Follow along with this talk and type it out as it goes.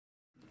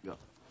Go.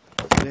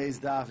 Today's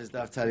daf is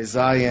daf Tari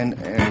Zayin,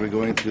 and we're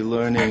going to be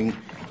learning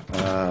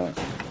for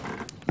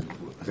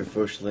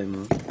first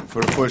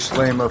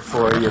Shlema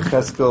for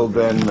Yecheskel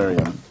ben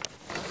Miriam.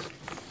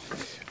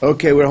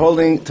 Okay, we're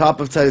holding top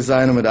of Tari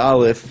Zayin with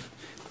Aleph.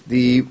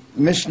 The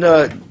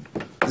Mishnah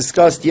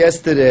discussed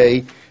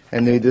yesterday,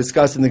 and we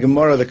discussed in the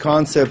Gemara the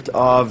concept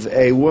of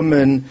a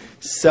woman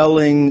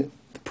selling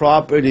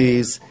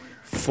properties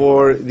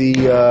for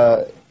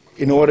the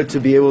in order to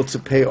be able to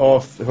pay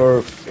off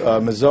her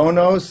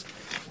mazonos,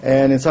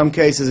 and in some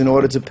cases in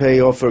order to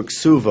pay off her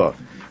ksuva.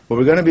 What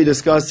we're going to be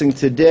discussing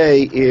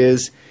today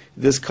is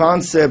this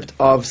concept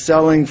of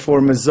selling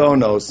for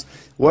mazonos.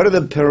 What are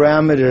the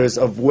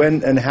parameters of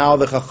when and how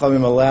the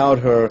Chachamim allowed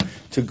her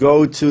to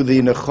go to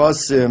the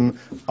nechosim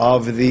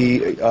of the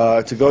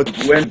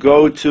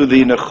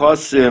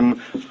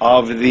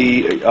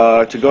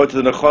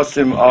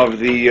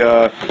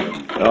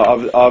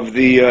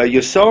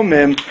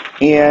Yesomim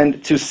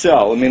and to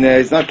sell? I mean,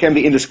 it's not can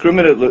be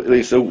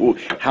indiscriminately. So,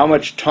 how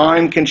much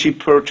time can she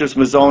purchase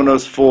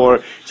mazonos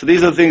for? So,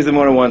 these are the things the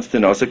Gemara wants to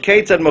know. So,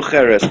 Ketzad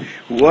Mocheres,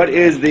 what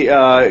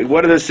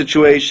are the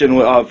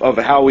situation of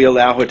how we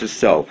allow her to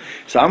sell?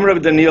 So, Amar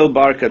Rav Daniel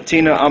Bar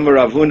Katina, Amar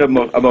Rav Huna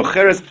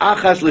Mocheres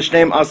Achas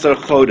l'shneim asar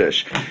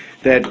chodesh.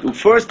 That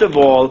first of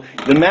all,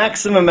 the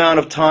maximum amount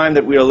of time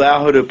that we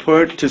allow her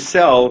to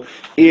sell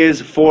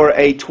is for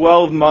a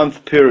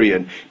 12-month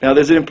period. Now,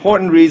 there's an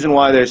important reason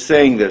why they're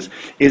saying this,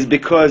 is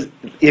because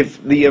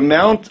if the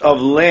amount of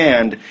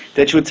land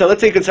that you would sell,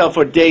 let's say you could sell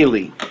for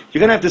daily, you're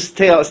going to have to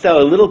sell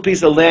a little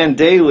piece of land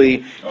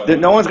daily that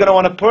no one's going to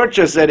want to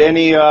purchase at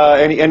any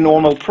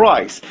normal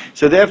price.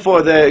 So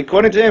therefore,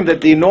 according to him,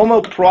 that the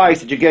normal price,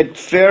 that you get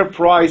fair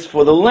price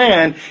for the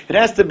land, it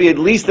has to be at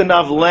least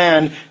enough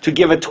land to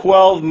give a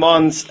 12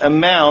 months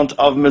amount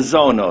of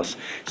mazonos.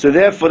 So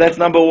therefore, that's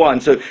number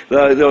one. So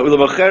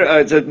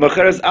and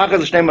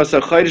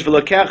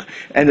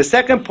the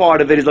second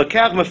part of it is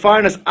Lakach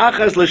Mefarnas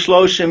Achas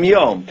L'Shloshim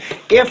Yom.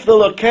 If the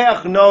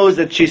Lakach knows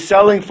that she's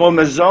selling for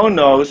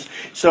mazonos,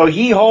 so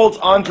he holds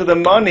onto the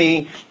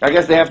money. I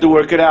guess they have to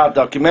work it out,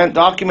 document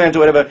or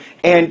whatever,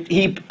 and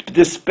he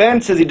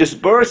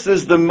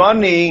disburses the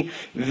money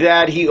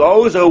that he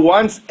owes her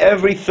once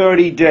every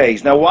 30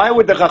 days. Now, why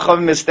would the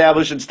Chachamim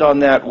establish it's done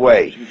that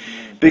way?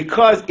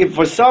 Because if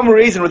for some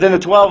reason within the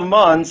 12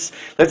 months,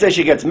 let's say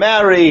she gets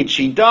married,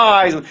 she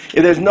dies, if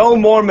there's no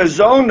more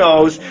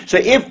mazonos, so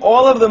if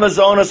all of the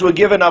mazonos were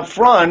given up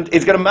front,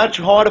 it's going to be much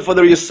harder for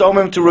the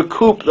Yesomim to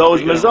recoup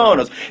those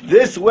mazonos.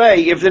 This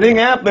way, if anything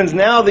happens,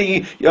 now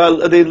the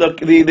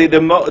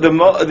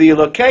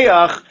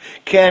Lokeach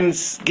can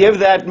give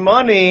that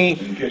money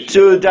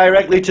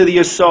directly to the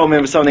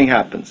Yesomim if something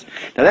happens.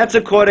 Now that's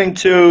according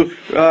to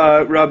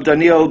Rab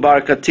Daniel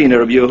Bar Katina.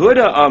 Rabbi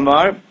Yehuda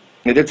Amar,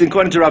 that's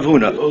according to Rav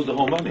Huna. He owes the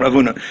whole money. Rav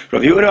Huna.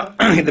 Rav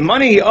Yehuda, the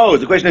money he owes,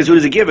 the question is who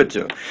does he give it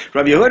to?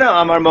 Rav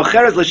Yehuda Amar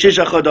Mocheres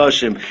l'shisha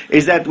chodashim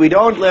is that we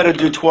don't let her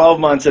do 12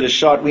 months at a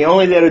shot, we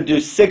only let her do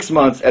 6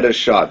 months at a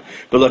shot.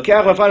 But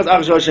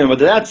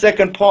that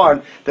second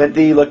part, that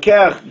the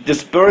Lakech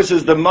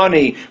disperses the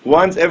money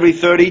once every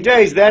 30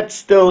 days, that's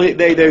still,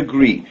 they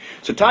agree.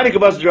 So Tani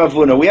Kabas Rav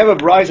Huna, we have a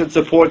brayz that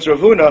supports Rav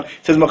Huna, it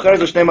says Mocheres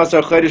l'shnei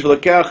masar chodesh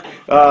v'Lakech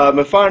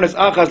mefarnas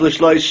achas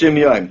l'shloshim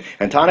yom.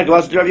 And Tani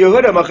Kabas Rav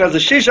Yehuda Mocheres so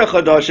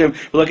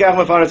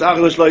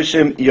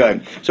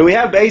we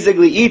have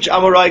basically each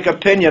Amoraik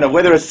opinion of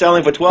whether it's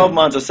selling for 12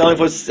 months or selling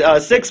for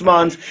 6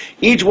 months.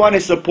 Each one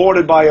is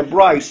supported by a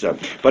brisa.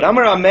 But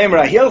Amar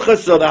Amemra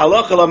Hilchas, the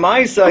halacha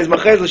lamaisa is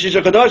Machez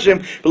l'shisha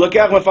chadashim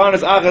v'lokach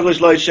mefarnas achas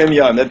l'shloshim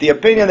yom. That the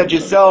opinion that you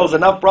sells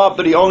enough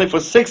property only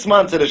for 6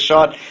 months at a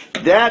shot,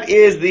 that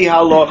is the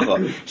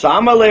halacha. So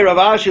Amalei Rav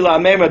Ashi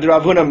la'amemra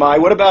Rav Huna Mai.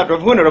 What about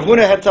Rav Huna? Rav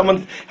Huna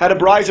had a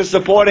brisa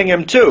supporting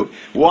him too.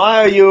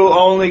 Why are you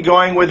only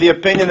going with the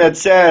opinion that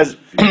says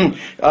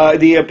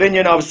the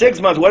opinion of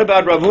 6 months? What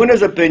about Rav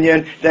Huna's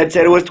opinion that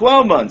said it was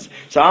 12 months?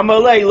 So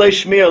Amalei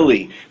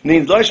Leishmirli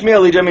means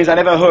Leishmirli means I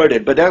never heard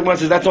it, but that one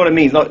says that's what it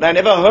means. No, I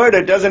never heard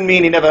it doesn't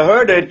mean he never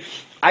heard it.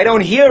 I don't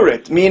hear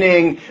it,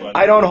 meaning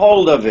I don't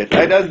hold of it.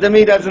 To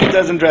me,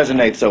 doesn't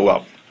resonate so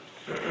well.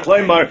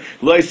 Kloimar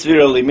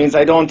Leisvirali means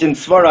I don't in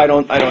Svara, I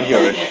don't hear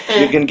it.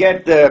 You can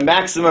get the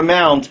maximum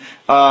amount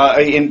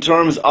in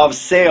terms of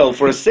sale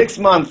for a 6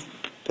 month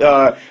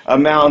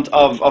amount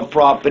of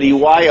property.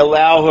 Why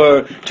allow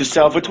her to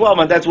sell for 12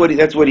 months? That's what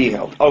he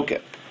held. Okay.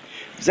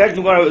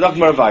 Second one, Dr.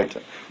 Marvaita.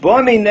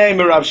 Boni name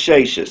Rav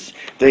Sheshes.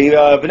 The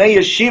Bnei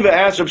Yeshiva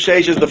asked Rav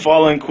Sheshes the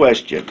following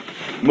question: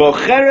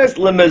 Mocheres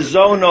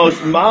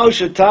lemezonos mal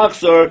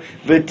shetachzor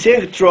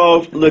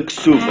v'tichtrov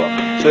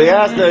leksuva. So they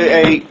asked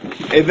a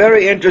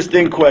very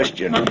interesting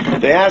question.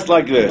 They asked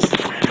like this.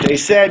 They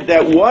said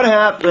that what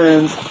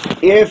happens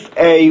if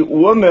a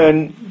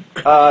woman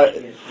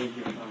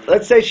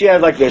let's say she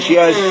has like this. She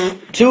has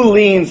 2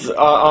 liens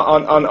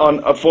on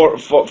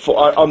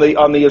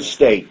the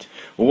estate.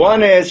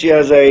 One is she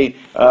has a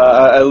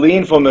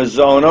lien for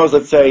mazonos.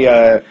 Let's say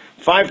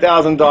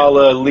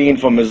 $5,000 lien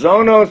for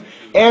mazonos,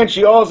 and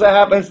she also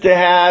happens to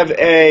have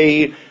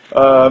a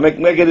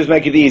make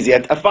it easy.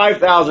 A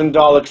 $5,000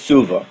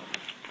 ksuva.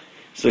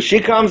 So she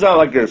comes out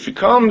like this. She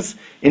comes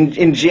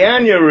in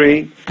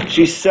January.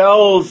 She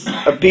sells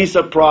a piece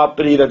of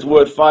property that's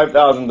worth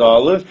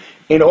 $5,000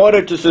 in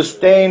order to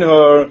sustain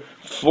her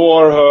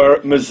for her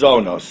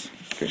mazonos.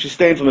 Okay, she's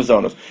staying for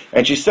mazonos,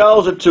 and she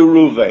sells it to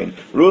Ruvain.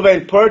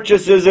 Ruvain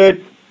purchases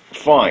it.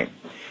 Fine.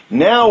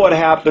 Now what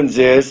happens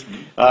is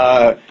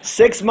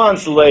 6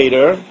 months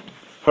later,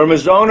 her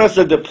mazonos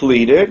are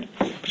depleted.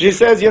 She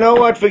says, "You know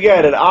what?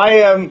 Forget it. I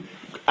am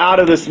out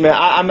of this.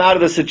 I'm out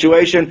of the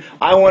situation.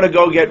 I want to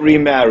go get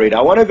remarried.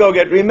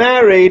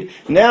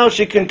 Now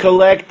she can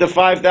collect the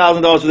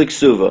 $5,000 with the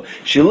ksuva.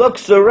 She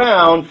looks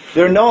around.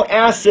 There are no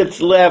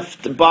assets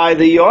left by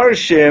the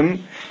yarshim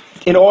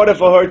in order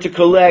for her to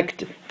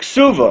collect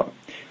ksuva.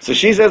 So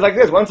she says like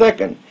this. 1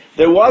 second.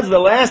 The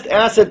last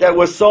asset that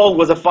was sold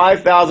was a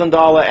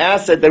 $5,000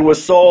 asset that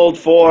was sold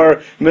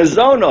for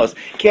mazonos.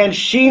 Can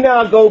she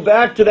now go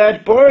back to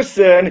that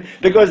person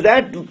because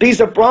that piece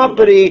of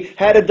property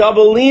had a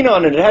double lien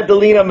on it? It had the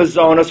lien on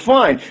mazonos,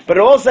 fine, but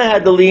it also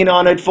had the lien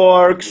on it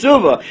for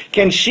ksuva.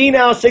 Can she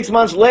now 6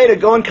 months later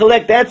go and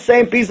collect that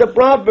same piece of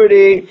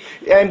property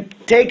and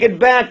take it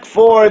back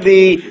for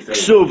the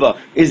ksuva?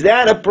 Is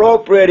that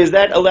appropriate? Is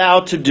that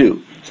allowed to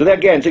do? So that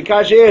again, the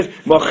kasha is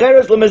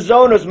mocheres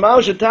lemazonos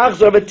mausha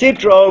tachzor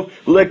v'titrov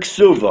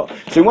leksuva.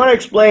 So we want to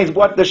explain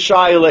what the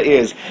shaila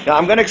is. Now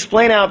I'm going to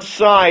explain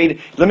outside.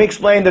 Let me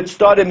explain the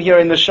studim here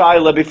in the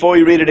shaila before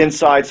we read it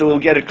inside, so we'll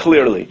get it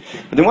clearly.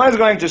 But the one I was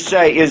going to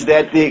say is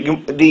that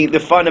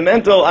the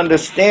fundamental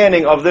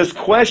understanding of this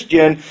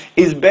question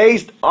is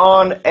based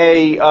on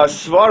a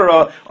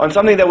svara, on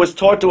something that was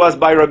taught to us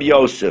by Rabbi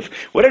Yosef.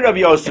 What did Rabbi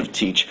Yosef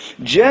teach?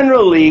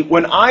 Generally,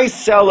 when I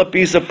sell a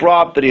piece of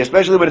property,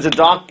 especially when it's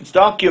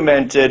documented,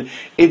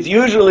 it's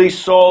usually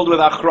sold with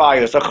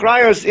achrayos.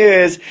 Achrayos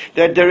is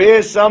that there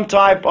is some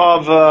type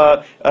of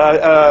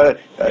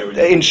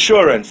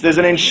insurance. There's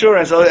an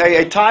insurance,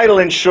 a title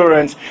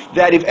insurance,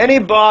 that if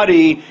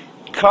anybody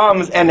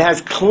comes and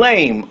has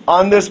claim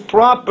on this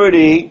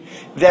property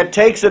that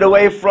takes it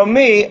away from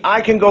me,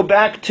 I can go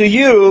back to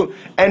you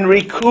and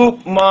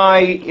recoup my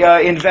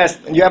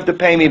investment. You have to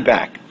pay me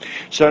back.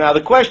 So now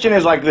the question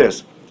is like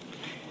this.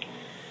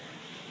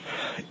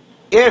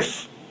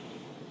 If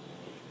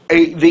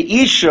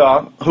the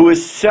Isha who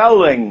is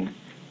selling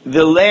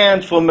the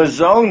land for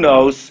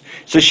mazonos,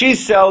 so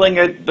she's selling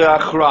it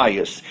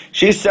b'achrayus.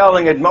 She's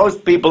selling it.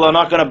 Most people are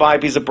not going to buy a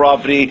piece of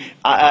property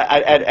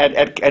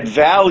at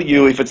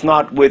value if it's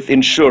not with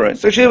insurance.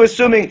 So she was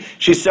assuming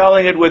she's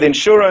selling it with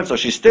insurance, or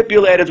she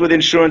stipulated with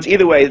insurance.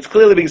 Either way, it's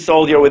clearly being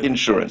sold here with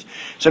insurance.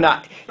 So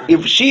now,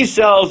 if she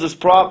sells this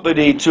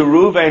property to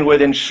Ruvain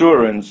with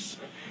insurance,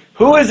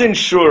 who is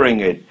insuring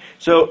it?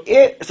 So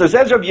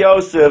says Rabbi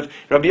Yosef.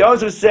 Rabbi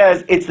Yosef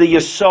says it's the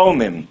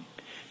Yesomim.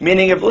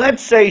 Meaning, if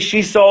let's say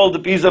she sold a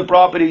piece of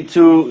property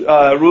to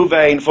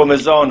Ruvain for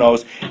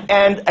mazonos,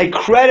 and a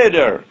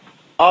creditor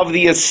of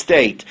the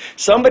estate,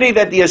 somebody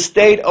that the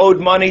estate owed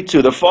money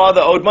to, the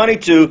father owed money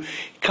to,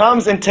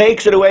 comes and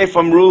takes it away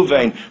from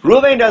Ruvain.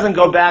 Ruvain doesn't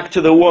go back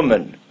to the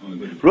woman.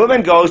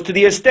 Reuben goes to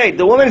the estate.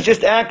 The woman's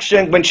just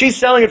action, when she's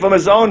selling it from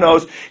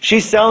mazonos,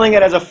 she's selling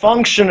it as a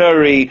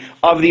functionary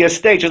of the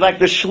estate. She's like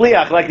the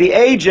shliach, like the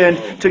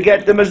agent to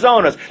get the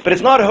mazonos. But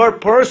it's not her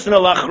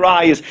personal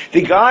achrayus.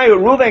 The guy,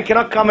 Reuben,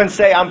 cannot come and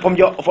say, I'm from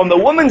the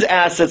woman's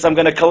assets, I'm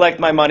going to collect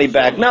my money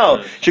back.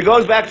 No, she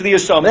goes back to the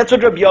Yisom. That's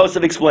what Rabbi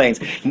Yosef explains.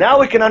 Now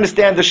we can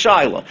understand the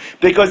shaila.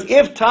 Because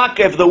if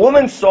the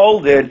woman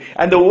sold it,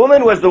 and the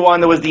woman was the one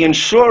that was the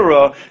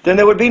insurer, then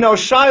there would be no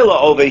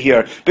shaila over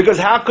here. Because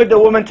how could the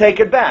woman take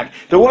it back?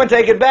 The woman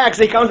take it back,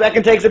 so he comes back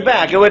and takes it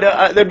back. It would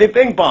there'd be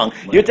ping pong.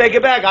 You take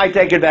it back, I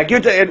take it back.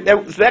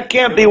 That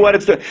can't be what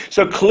it's doing.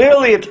 So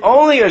clearly, it's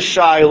only a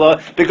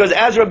shaila because,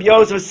 as Rabbi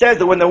Yosef says,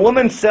 that when the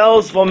woman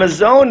sells for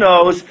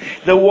mazonos,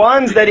 the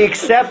ones that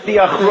accept the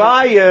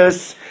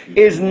achrayus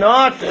is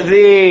not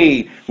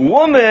the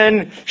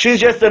woman. She's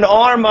just an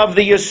arm of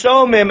the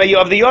yesomim,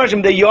 of the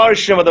yarshim. The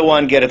yarshim are the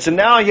one get it. So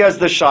now here's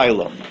the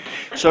shaila.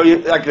 So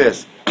like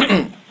this.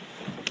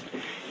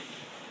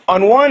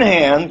 On one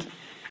hand,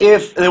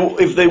 if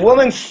the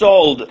woman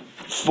sold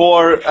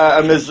for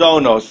a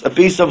mazonos, a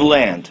piece of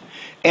land,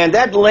 and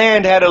that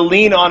land had a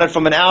lien on it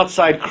from an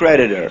outside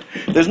creditor,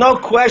 there's no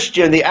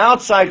question the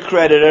outside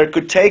creditor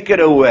could take it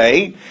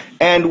away,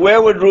 and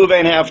where would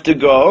Reuven have to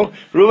go?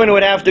 Reuven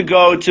would have to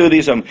go to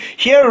the...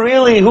 Here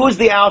really, who's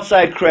the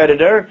outside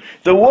creditor?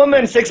 The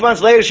woman, 6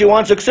 months later, she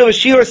wants a ksuva.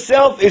 She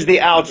herself is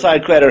the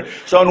outside creditor.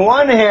 So on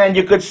one hand,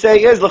 you could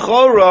say, is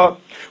l'chora,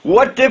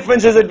 what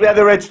difference is it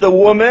whether it's the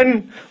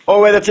woman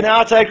or whether it's an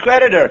outside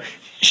creditor?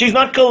 She's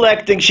not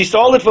collecting. She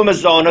sold it for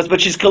mazonos,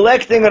 but she's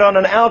collecting it on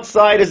an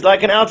outside, is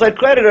like an outside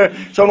creditor.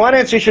 So on one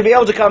hand, she should be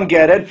able to come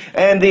get it,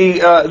 and the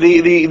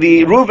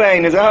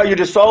Ruvain is, oh, you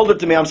just sold it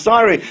to me. I'm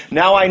sorry.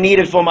 Now I need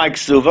it for my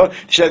ksuva.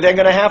 So they're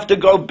going to have to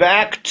go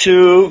back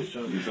to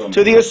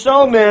the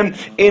Yesomim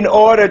in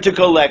order to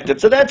collect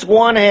it. So that's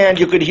one hand.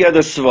 You could hear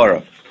the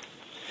svara.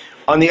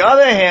 On the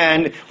other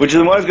hand, which is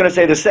the one who's going to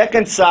say the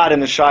second side in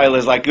the Shaila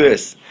is like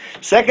this.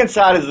 Second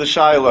side is the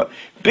Shaila.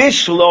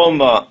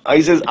 Bishloma,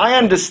 he says, I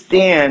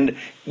understand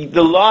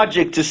the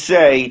logic to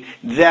say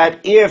that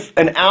if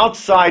an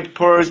outside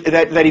person,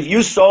 that if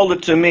you sold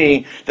it to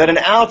me, that an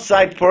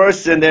outside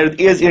person, there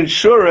is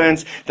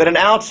insurance, that an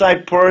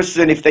outside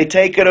person, if they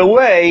take it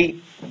away,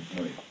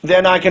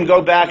 then I can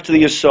go back to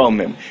the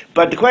Yisomim.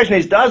 But the question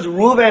is, does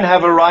Reuven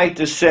have a right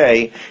to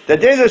say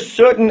that there's a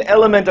certain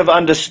element of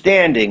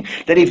understanding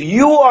that if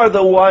you are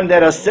the one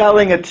that are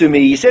selling it to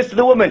me, he says to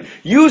the woman,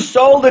 you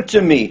sold it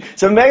to me.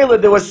 So Mela,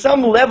 there was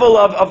some level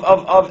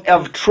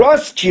of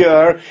trust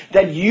here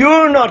that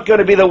you're not going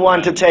to be the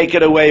one to take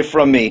it away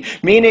from me.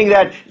 Meaning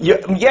that,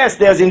 yes,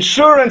 there's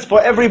insurance for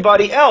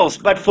everybody else,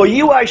 but for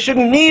you I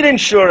shouldn't need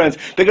insurance,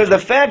 because the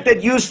fact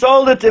that you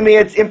sold it to me,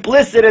 it's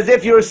implicit as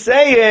if you're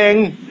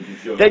saying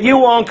that you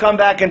won't come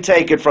back and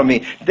take it from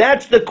me.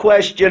 That's the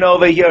question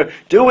over here.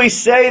 Do we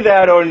say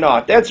that or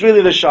not? That's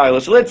really the Shiloh.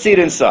 So let's see it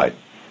inside.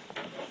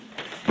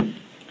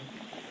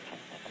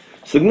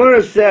 So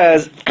Gemara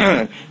says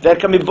that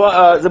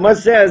the Gemara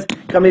says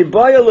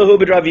Kamibaya lahu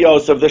b'Rav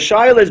Yosef. The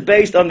Shiloh is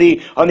based on the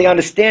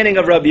understanding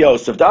of Rabbi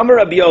Yosef. The Amar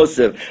Rabbi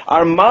Yosef,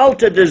 Ar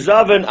Malta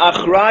dezavin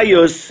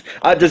achrayus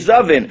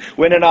dezavin.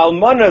 When an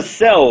almana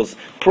sells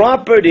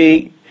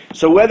property,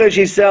 so whether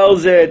she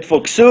sells it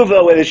for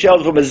ksuva, whether she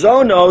sells it for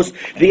mazonos,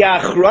 the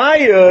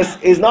achrayus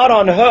is not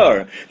on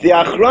her. The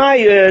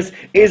achrayus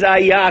is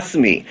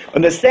ayasmi.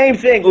 And the same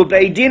thing,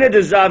 ubeidina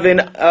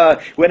dezavin,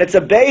 when it's a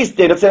beis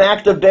din, it's an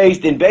act of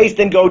beis din. Beis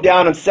din go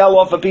down and sell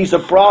off a piece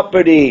of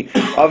property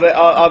of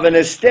an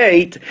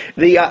estate.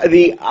 The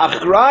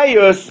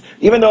achrayus,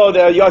 even though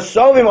the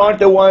yasovim aren't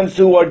the ones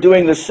who are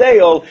doing the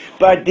sale,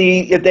 but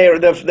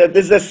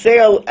there's a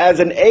sale as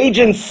an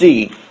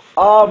agency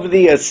of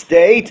the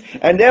estate,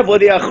 and therefore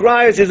the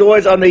achrayus is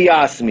always on the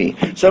yasmi.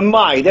 So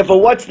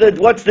therefore what's the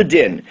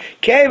din?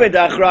 Keved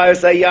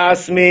achrayus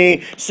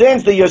ayasmi,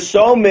 since the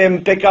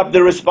yasomim pick up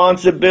the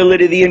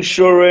responsibility, the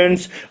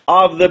insurance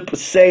of the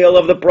sale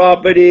of the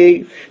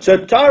property. So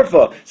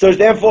tarfa. So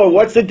therefore,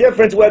 what's the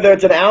difference whether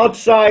it's an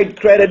outside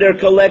creditor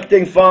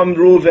collecting from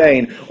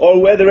Ruvain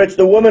or whether it's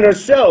the woman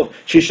herself?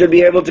 She should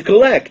be able to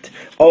collect.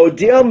 O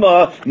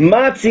Dilma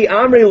Matzi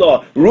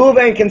Amrilo,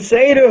 Ruvain can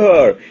say to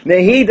her,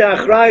 Nehida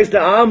achrayus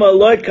da'ama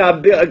loy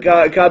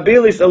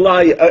kabilis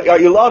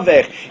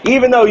ilavech.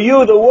 Even though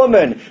you, the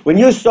woman, when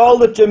you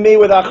sold it to me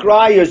with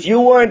achrayus,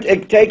 you weren't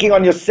taking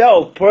on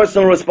yourself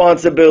personal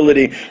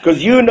responsibility,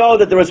 because you know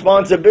that the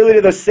responsibility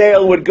of the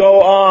sale would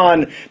go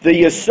on the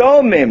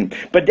yasomim.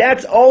 But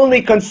that's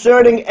only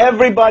concerning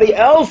everybody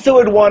else who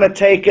would want to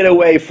take it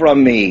away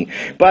from me.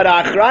 But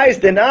achrayus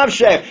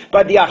denavshech,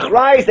 but the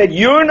achrayus that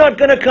you're not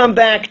going to come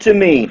back to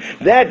me,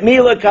 that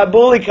mila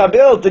kabuli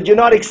kabil, did you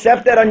not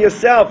accept that on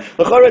yourself?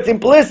 L'chora, it's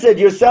implicit.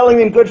 You're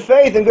selling in good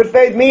faith, and good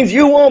faith means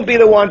you won't be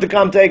the one to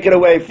come take it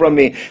away from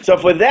me. So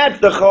for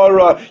that, the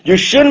chora, you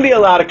shouldn't be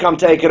allowed to come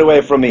take it away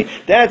from me.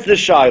 That's the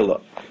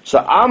shaila. So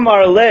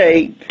Amar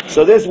Lei,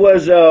 so this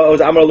was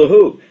Amar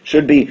Lahu,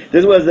 should be,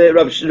 this was the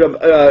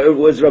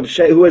who is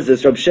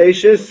this? Rab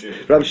Sheshis?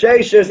 Rab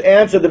Sheshis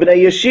answered the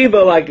Bnei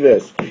Yeshiva like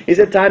this. He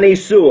said, Tani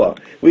Suah.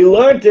 We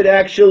learned it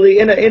actually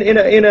in a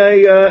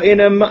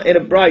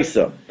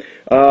brisa.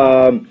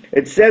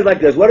 It says like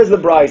this. What does the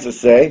brisa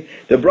say?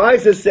 The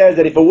brisa says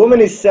that if a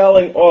woman is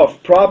selling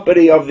off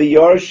property of the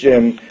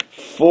Yarshim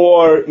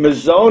for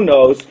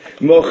mezonos,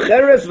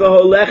 mocheres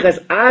v'holeches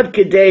ad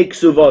kedei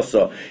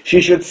ksuvoso. She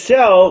should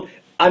sell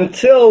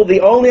until the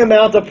only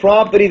amount of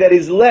property that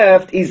is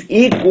left is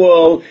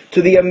equal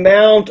to the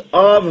amount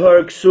of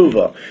her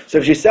ksuva. So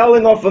if she's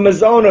selling off for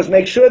mezonos,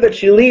 make sure that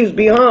she leaves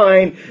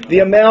behind the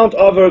amount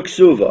of her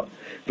ksuva.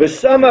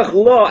 V'samach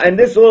law, and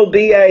this will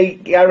be a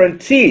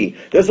guarantee.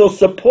 This will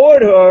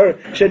support her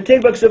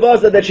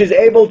that she's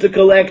able to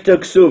collect her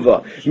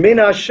ksuva min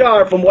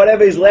hashar, from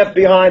whatever is left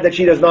behind that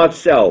she does not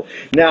sell.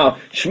 Now,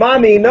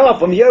 shmami enough.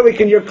 From here we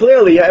can hear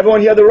clearly.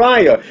 Everyone hear the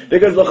raya,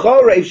 because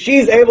l'chora, if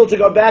she's able to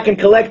go back and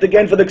collect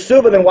again for the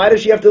ksuva, then why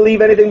does she have to leave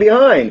anything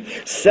behind?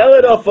 Sell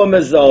it off for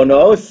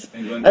mezonos,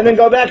 and then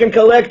go back and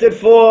collect it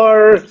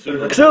for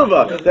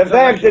ksuva. The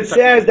fact that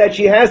says that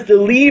she has to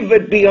leave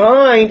it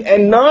behind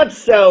and not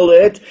sell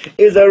it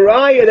is a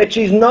raya that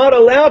she's not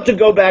allowed to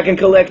go back and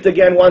collect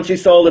again once she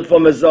sold it for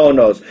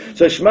mazonos.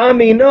 So Shma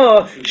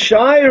Mina,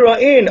 Shaira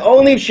in,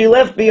 only if she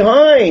left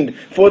behind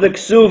for the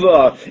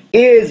ksuva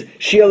is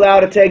she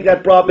allowed to take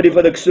that property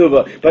for the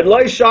ksuva. But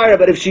Loi Shaira,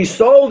 but if she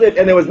sold it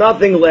and there was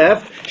nothing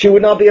left, she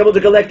would not be able to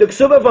collect the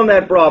ksuva from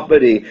that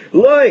property.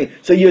 Loi.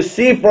 So you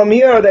see from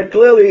here that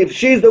clearly if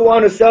she's the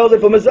one who sells it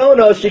for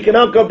mazonos, she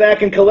cannot go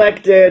back and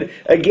collect it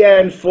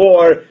again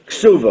for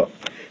ksuva.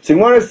 So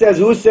Gemara says,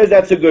 who says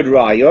that's a good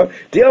raya?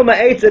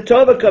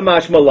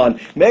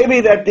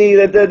 Maybe that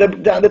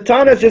the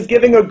Tana is just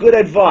giving her good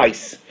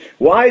advice.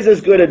 Why is this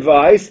good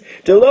advice?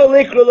 To lo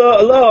likra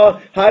lo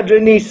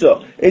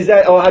hadriniso, is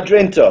that, or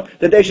hadrinto,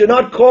 that they should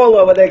not call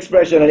her, with the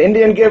expression, an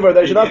Indian giver,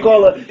 they should not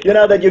call her,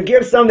 that you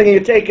give something and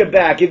you take it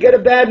back. You get a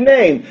bad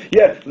name.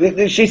 Yeah,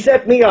 she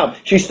set me up.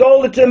 She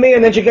sold it to me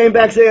and then she came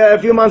back, say, a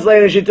few months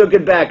later and she took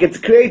it back. It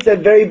creates a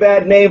very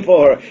bad name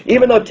for her.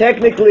 Even though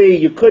technically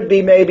you could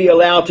be maybe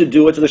allowed to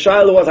do it. So the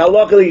shiloh was, how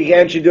luckily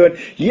can't you do it?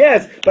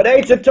 Yes, but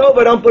Eitz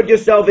Tova, don't put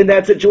yourself in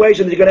that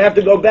situation that you're going to have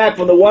to go back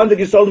from the one that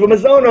you sold from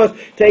Azonos,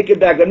 take it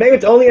back. But maybe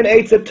it's only an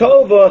Eitz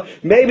Tova,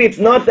 maybe it's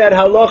not that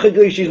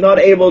halachically she's not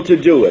able to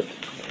do it.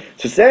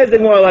 So says the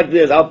more like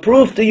this, I'll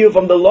prove to you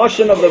from the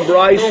Lashon of the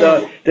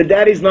Brisa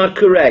that is not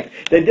correct.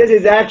 That this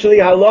is actually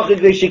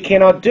halachically she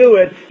cannot do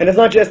it, and it's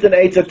not just an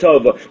Eitz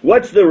Tova.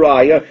 What's the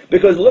Raya?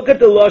 Because look at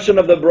the Lashon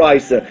of the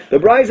Brisa. The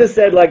Brisa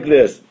said like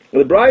this.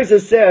 The Brisa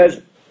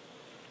says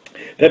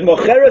that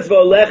mocheres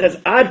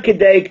v'oleches ad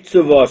kedei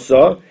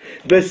ksuvasa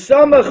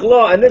v'samach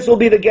lo, and this will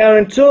be the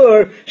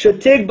guarantor,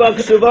 shetigba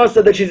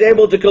ksuvasa, that she's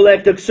able to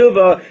collect a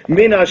ksuva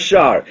min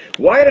ashar.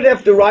 Why did it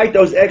have to write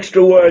those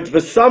extra words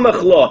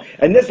v'samach lo?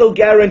 And this will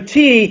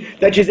guarantee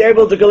that she's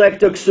able to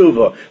collect a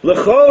ksuva.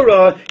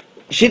 L'chora,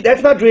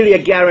 that's not really a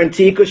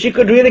guarantee, because she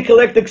could really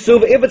collect the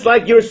ksuva. If it's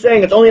like you're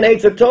saying, it's only an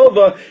Eitz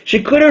Tova,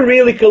 she could have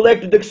really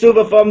collected the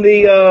ksuva from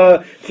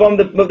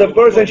the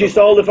person she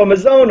sold it from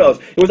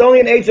Azonos. It was only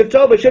an Eitz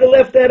Tova. Should have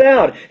left that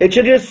out. It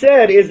should have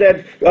said is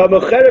that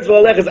mocheres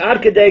v'oleches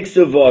ad kedei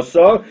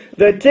ksuvasa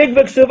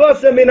v'tigva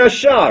ksuvasa min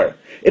ashar.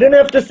 It didn't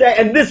have to say,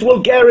 and this will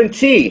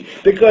guarantee,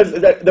 because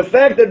the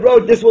fact that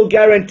wrote this will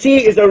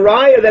guarantee is a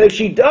raya that if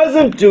she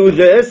doesn't do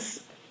this,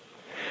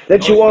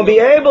 that she won't be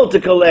able to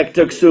collect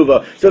her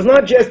ksuva. So it's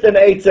not just an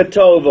Eitz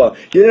Tova.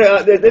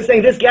 They're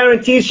saying this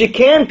guarantees she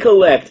can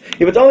collect.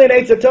 If it's only an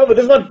Eitz Tova,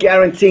 this is not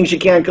guaranteeing she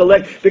can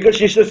collect, because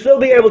she should still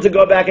be able to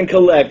go back and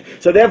collect.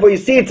 So therefore, you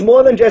see, it's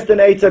more than just an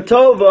Eitz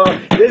Tova.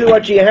 This is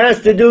what she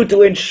has to do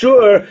to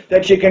ensure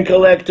that she can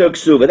collect her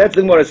ksuva. That's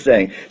the Gemara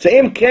saying. So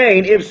im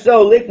kain, if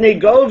so, litni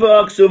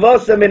gova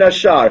ksuvasa min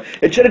ashar.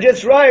 It should have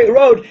just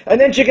wrote, and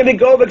then she can be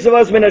gova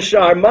ksuvasa min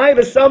ashar. Mai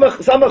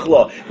v'samach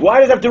lo. Why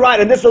does it have to write?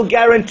 And this will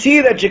guarantee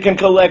that she can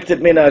collect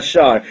it min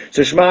ashar.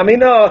 So shma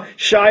mina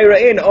shaira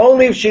in,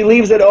 only if she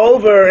leaves it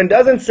over and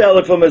doesn't sell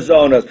it from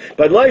Azonos.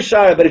 But lo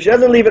shaira, but if she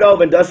doesn't leave it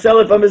over and does sell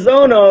it from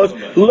Azonos,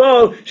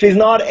 lo, she's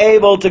not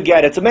able to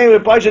get it. So maybe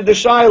Pasha the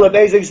Shaila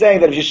basically saying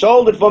that if she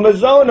sold it from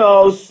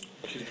Azonos,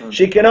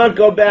 she cannot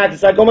go back.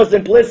 It's like almost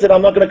implicit,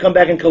 I'm not going to come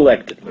back and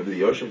collect it. Maybe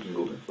the Yoshim can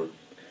go back for it.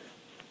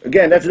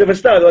 Again, that's a different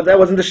style. That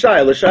wasn't the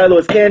Shaila. The Shaila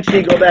was, can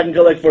she go back and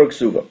collect for a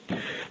ksuba? It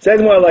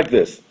says more like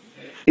this.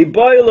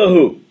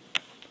 Ibaylahu.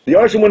 The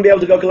Yarshim wouldn't be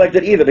able to go collect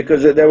it either,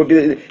 because there would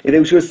be,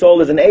 she was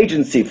sold as an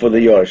agency for the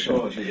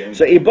Yarshim.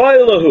 So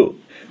Ibaylahu.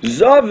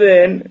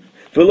 Zavin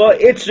v'lo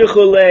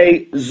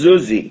itzrichulei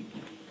zuzi.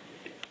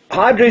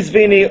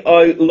 Hadrizvini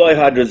or loy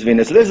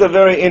hadrizvini. So this is a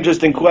very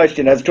interesting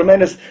question. It has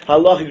tremendous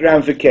halachic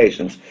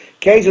ramifications.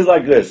 Cases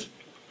like this.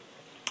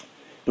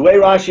 The way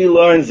Rashi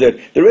learns it,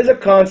 there is a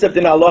concept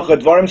in halacha,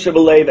 dvarim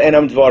shebelev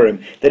enam dvarim,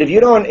 that if you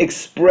don't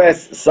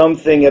express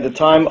something at the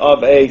time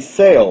of a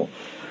sale,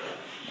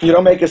 you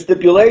don't make a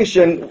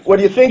stipulation, what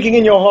you're thinking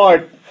in your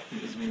heart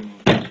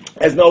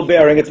has no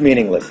bearing, it's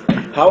meaningless.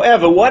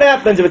 However, what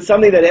happens if it's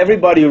something that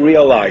everybody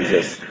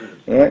realizes?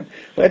 Right?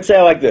 Let's say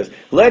like this.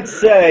 Let's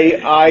say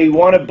I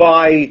want to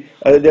buy,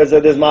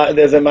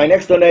 my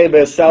next door neighbor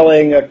is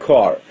selling a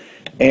car,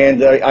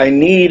 and I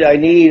need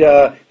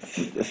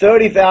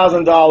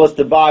 $30,000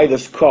 to buy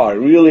this car.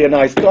 Really a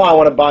nice car. I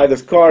want to buy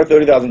this car,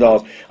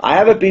 $30,000. I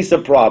have a piece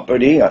of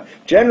property.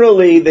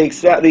 Generally,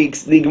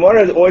 the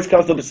Gemara always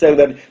comes to say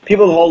that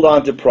people hold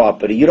on to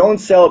property. You don't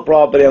sell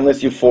property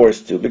unless you're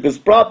forced to, because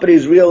property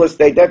is real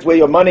estate. That's where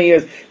your money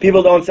is.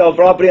 People don't sell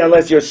property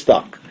unless you're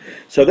stuck.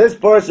 So this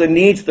person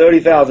needs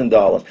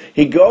 $30,000.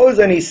 He goes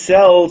and he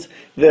sells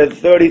the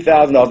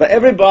 $30,000. Now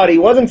everybody,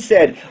 he didn't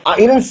say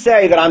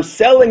that I'm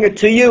selling it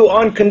to you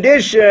on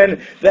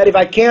condition that if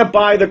I can't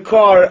buy the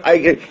car,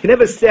 he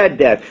never said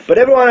that. But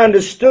everyone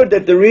understood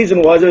that the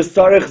reason was it was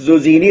Tzarech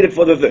Zuzi, he needed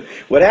for the.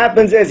 What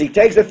happens is he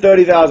takes the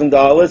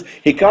 $30,000,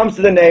 he comes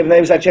to the neighbor, and the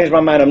neighbor says, I changed my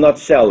mind, I'm not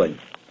selling.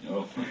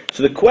 Oh.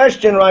 So the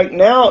question right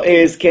now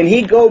is, can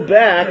he go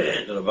back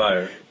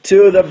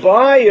to the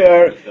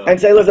buyer and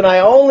say, listen, I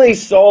only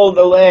sold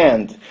the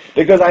land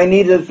because I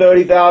needed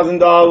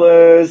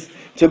 $30,000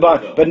 to buy.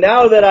 But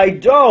now that I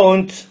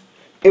don't,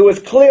 it was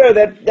clear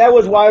that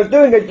was why I was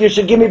doing it. You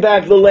should give me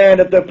back the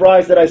land at the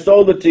price that I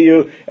sold it to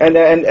you,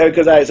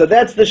 so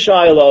that's the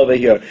Shiloh over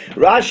here.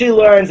 Rashi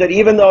learns that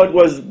even though it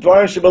was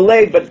Dvarim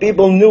Shebelev, but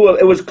people knew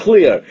it was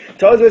clear.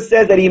 Tosfos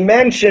says that he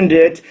mentioned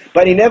it,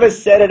 but he never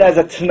said it as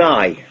a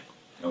Tanai.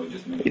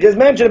 He just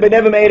mentioned it, but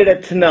never made it a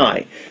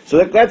Tanai.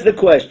 So that's the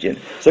question.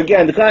 So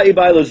again, the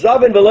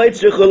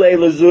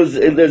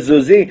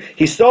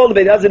he sold it,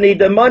 but he doesn't need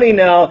the money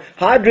now.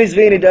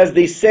 Hadrizvini does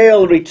the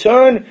sale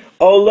return,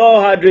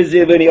 Olo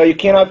hadrizivini, or you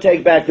cannot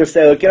take back the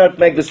sale. You cannot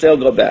make the sale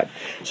go back.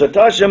 So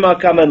Tashima,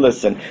 come and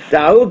listen.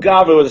 Dahu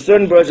Gavra was a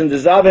certain person,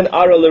 Dezavin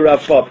Ara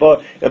Rav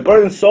Papa. The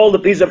person sold a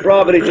piece of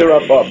property to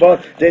Rav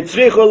Papa.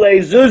 Detzrichu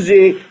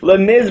lezuzi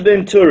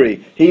lemizbin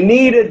turi. He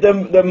needed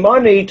the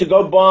money to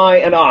go buy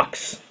an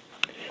ox.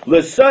 At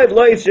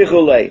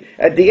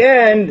the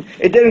end,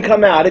 it didn't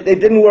come out. It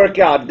didn't work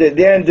out. At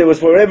the end, there was,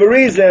 for whatever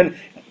reason,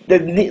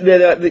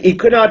 he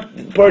could not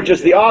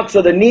purchase the ox,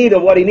 so the need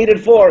of what he needed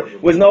for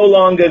was no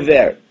longer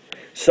there.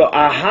 So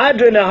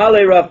Ahadra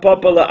Nahale Rav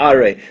Papa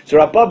La'are. So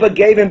Rav Papa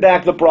gave him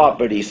back the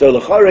property. So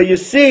L'chara, you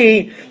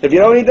see, if you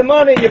don't need the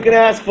money, you can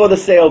ask for the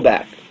sale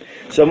back.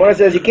 So Mora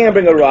says you can't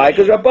bring a rye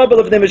because Rav Papa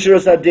lefnei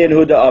Meshuras Hadin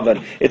Huda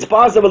Oven. It's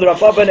possible that Rav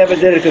Papa never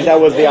did it because that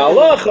was the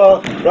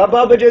halacha. Rav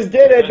Papa just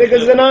did it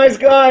because he's a nice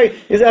guy.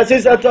 He's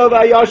Asis Atov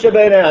Ayasha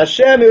Ben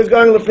Hashem. He was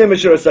going lefnei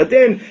Meshuras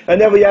Hadin, and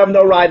then we have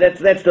no rye.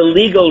 That's the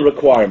legal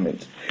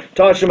requirement.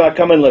 Tashima,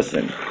 come and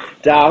listen.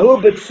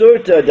 Dahu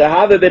B'Tsurta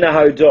Dahava Ben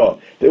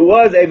Nahardo. There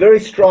was a very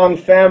strong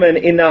famine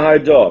in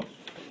Nahardo.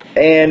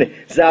 And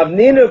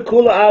Zavninu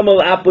Kula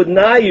Amal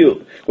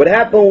Apudnayu. What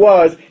happened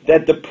was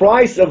that the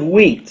price of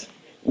wheat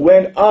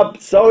went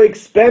up so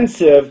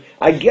expensive.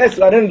 I guess,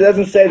 it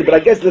doesn't say that, but I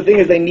guess the thing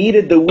is they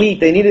needed the wheat,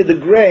 they needed the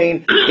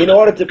grain in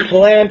order to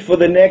plant for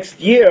the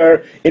next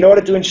year, in order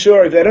to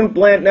ensure if they didn't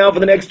plant now for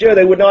the next year,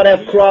 they would not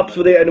have crops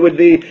and it would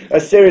be a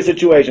serious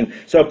situation.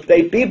 So what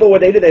they did,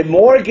 they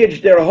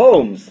mortgaged their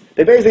homes.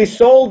 They basically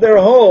sold their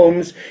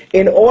homes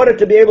in order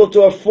to be able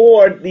to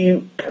afford the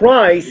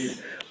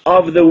price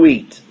of the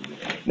wheat.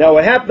 Now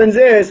what happens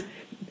is,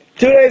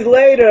 2 days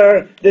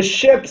later, the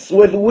ships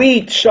with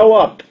wheat show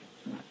up.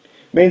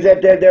 Means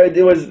that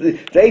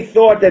they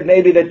thought that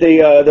maybe that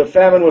the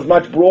famine was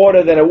much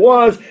broader than it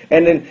was,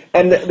 and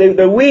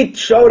the wheat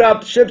showed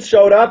up, ships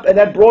showed up, and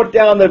that brought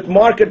down the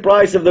market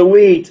price of the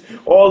wheat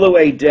all the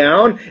way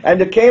down,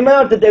 and it came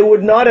out that they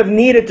would not have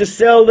needed to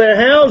sell their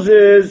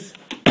houses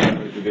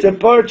to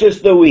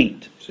purchase the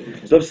wheat.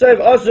 So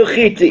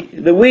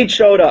the wheat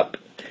showed up.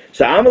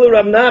 So Amalu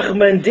Rav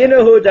Nachman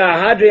Dinahu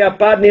Hadri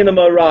Apadni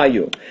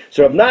Marayu.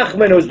 So Rav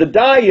Nachman, who's the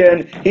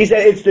Dayan, he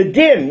said it's the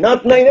din. He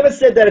never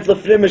said that it's the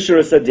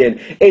Flimishuras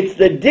din. It's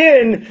the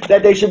din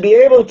that they should be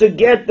able to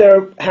get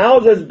their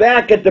houses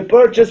back at the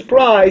purchase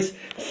price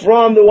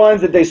from the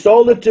ones that they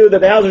sold it to.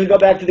 That the houses should go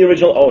back to the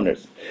original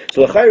owners.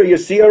 So l'chayra, you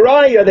see a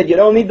raya that you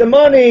don't need the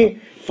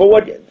money for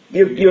what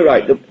you're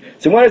right.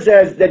 So one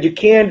says that you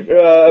can't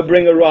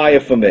bring a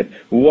raya from it.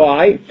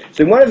 Why?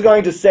 So one is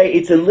going to say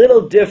it's a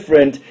little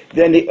different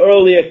than the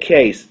earlier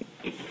case.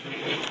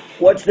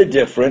 What's the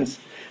difference?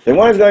 Then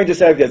one is going to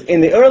say this.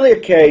 In the earlier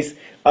case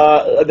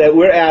that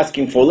we're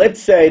asking for,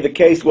 let's say the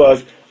case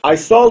was, I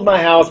sold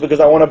my house because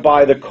I want to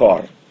buy the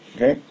car.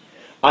 Okay?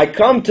 I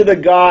come to the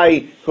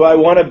guy who I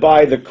want to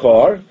buy the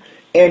car,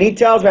 and he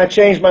tells me I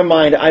changed my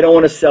mind, I don't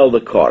want to sell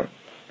the car.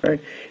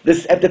 Right?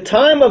 At the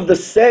time of the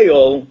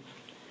sale,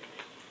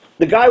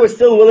 the guy was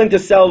still willing to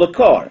sell the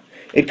car.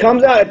 It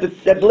comes out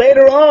that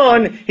later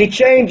on he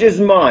changed his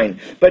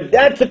mind. But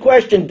that's the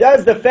question.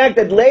 Does the fact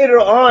that later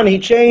on he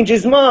changed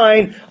his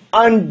mind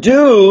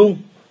undo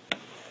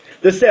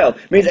the sale?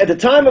 It means at the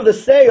time of the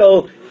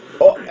sale,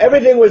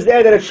 everything was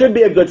there that it should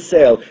be a good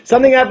sale.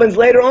 Something happens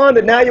later on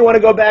that now you want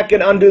to go back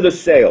and undo the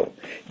sale.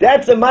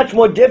 That's a much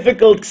more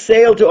difficult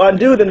sale to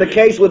undo than the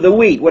case with the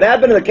wheat. What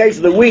happened in the case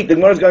of the wheat, the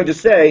Gemara is going to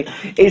say,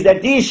 is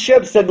that these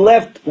ships had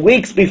left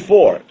weeks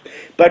before.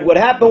 But what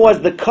happened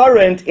was the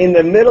current in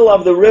the middle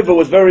of the river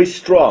was very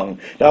strong.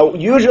 Now,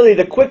 usually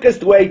the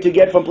quickest way to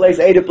get from place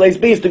A to place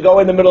B is to go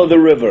in the middle of the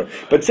river.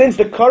 But since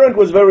the current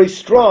was very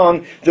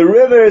strong, the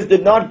rivers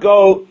did not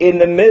go in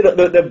the middle,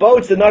 the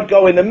boats did not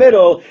go in the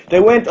middle, they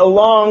went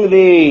along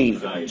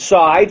the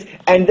sides,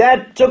 and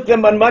that took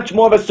them on much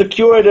more of a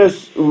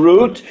circuitous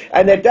route,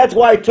 and that's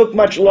why it took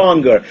much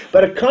longer.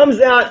 But it comes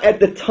out at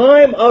the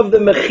time of the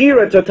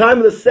mechira, to the time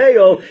of the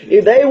sale,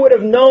 if they would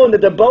have known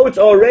that the boat's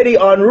already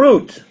en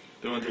route,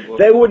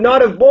 they would not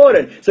have bought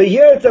it. So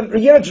here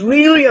it's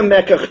really a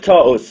mekach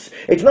ta'us.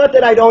 It's not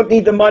that I don't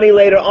need the money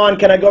later on,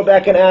 can I go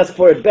back and ask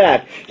for it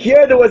back?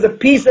 Here there was a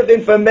piece of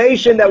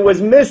information that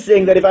was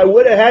missing, that if I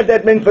would have had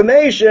that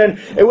information,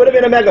 it would have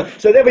been a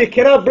mekach. So therefore you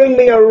cannot bring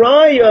me a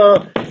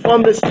raya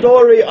from the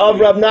story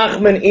of Rav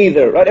Nachman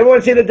either. Right?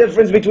 Everyone see the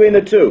difference between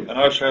the two? And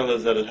our shaila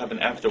is that it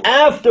happened afterwards.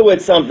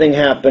 Afterwards something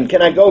happened.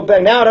 Can I go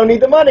back? Now I don't need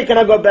the money, can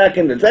I go back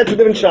and that's a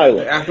different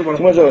shaila. Afterwards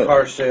the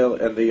car sale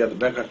and the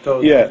mekach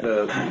ta'us.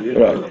 Yeah.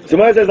 Right. So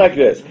Gemara says like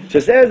this. So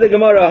says the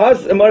Gemara,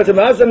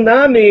 Hasam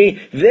Nami,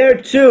 there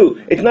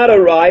too, it's not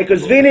a rye,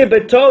 because Vini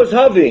Betos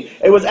Havi,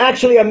 it was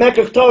actually a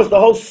mekach ta'us, the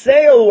whole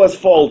sale was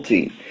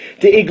faulty.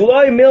 The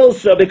Igloi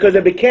Milsa, because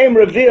it became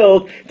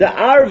revealed, the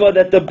Arva,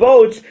 that the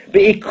boats,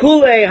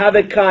 Be'ikule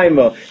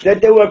Havekaimo,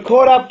 that they were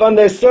caught up on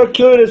the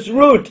circuitous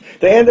route.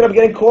 They ended up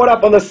getting caught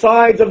up on the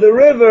sides of the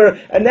river,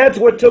 and that's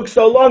what took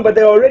so long, but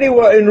they already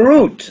were en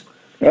route.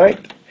 Right?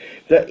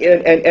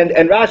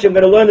 And Rashi, I'm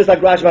going to learn this like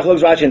Rashi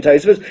Machlokes Rashi and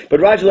Tosfos, but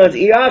Rashi learns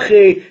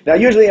Iachi. Now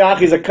usually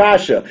Iachi is a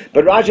kasha,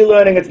 but Rashi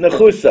learning it's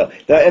Nechusa.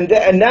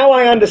 And now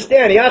I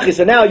understand Iachi.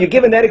 So now you're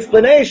given that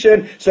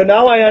explanation. So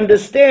now I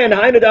understand.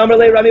 Hainu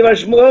Damarle Rami Bar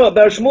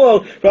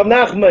Shmuel Rav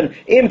Nachman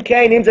Im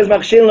Kain Im says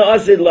Machshil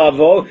Asid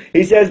Lavo.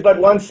 He says, but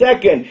 1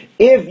 second,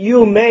 if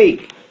you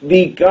make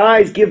the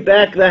guys give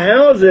back the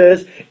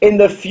houses in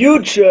the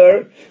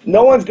future,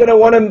 no one's going to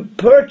want to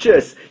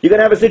purchase. You're going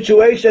to have a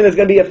situation, there's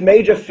going to be a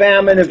major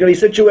famine, there's going to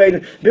be a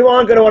situation, people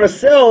aren't going to want to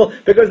sell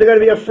because they're going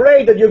to be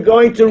afraid that you're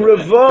going to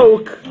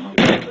revoke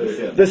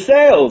the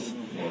sales.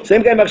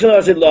 Same guy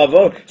said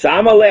Lavo. So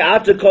Amalei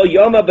Ata Kol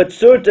Yoma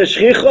Batsurta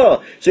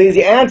Shchicho. So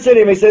he answered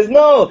him, he says,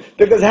 no,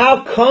 because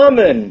how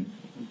common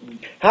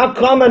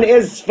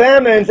is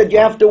famines that you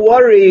have to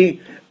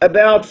worry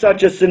about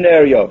such a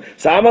scenario.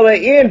 So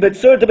Amalei in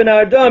Batsurta Ben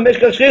Arda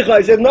Mishkal Shchicho.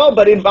 He says, no,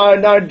 but in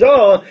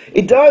Nardo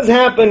it does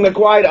happen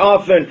quite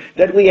often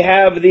that we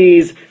have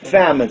these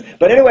famines.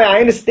 But anyway,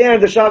 I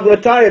understand the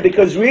Shaglataya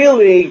because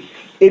really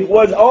it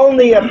was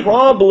only a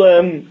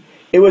problem.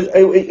 It was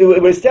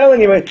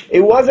telling him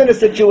it wasn't a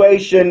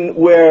situation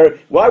where,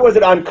 why was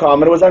it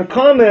uncommon? It was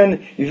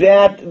uncommon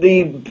that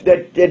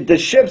the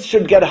ships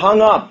should get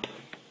hung up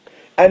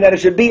and that it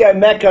should be a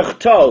mekach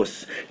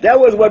tos. That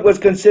was what was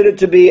considered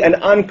to be an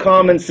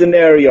uncommon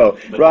scenario,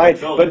 right?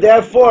 But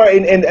therefore,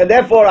 and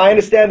therefore, I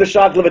understand the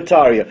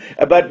shaklavataria.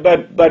 But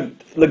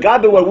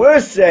legabe, what we're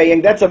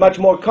saying, that's a much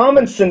more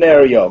common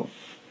scenario.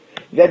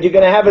 That you're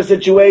going to have a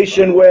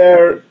situation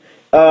where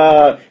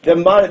that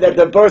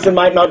the person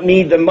might not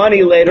need the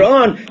money later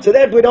on, so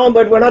that we don't.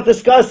 But we're not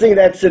discussing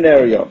that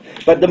scenario.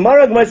 But the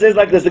Maragma says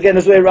like this again.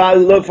 This way,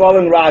 look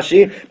following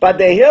Rashi. But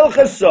the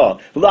hilchasa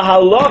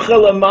lahalocha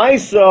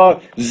lemaisa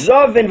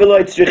zavin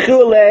v'loy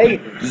tzrichule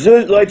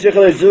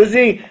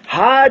zuzi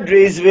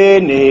hadris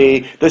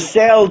vini. The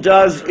sale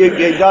does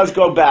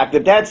go back.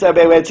 That's a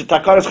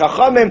takaras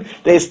chachamim.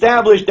 They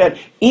established that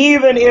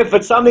even if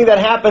it's something that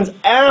happens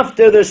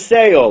after the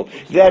sale,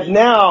 that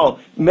now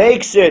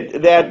makes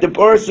it that the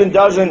person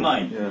doesn't...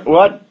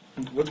 What?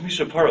 What's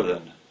Mishapara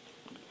then?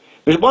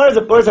 Mishapara is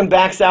a person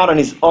backs out on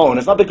his own.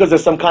 It's not because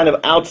there's some kind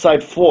of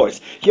outside force.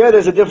 Here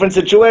there's a different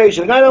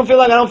situation. I don't feel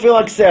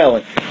like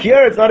selling.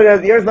 Here it's not. There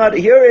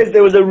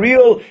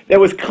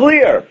was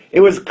clear. It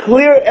was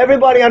clear.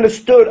 Everybody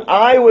understood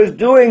I was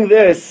doing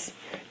this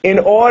in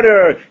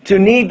order to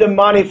need the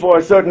money for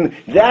a certain,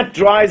 that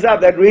dries up,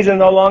 that reason is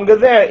no longer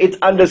there. It's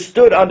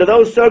understood under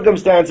those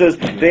circumstances,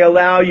 they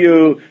allow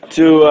you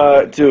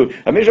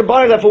Mishnah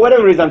Bar that for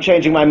whatever reason I'm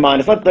changing my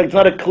mind. It's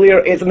not a clear,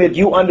 it's something that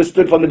you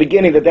understood from the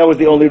beginning that was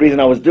the only reason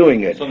I was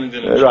doing it. Something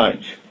didn't right.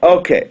 change.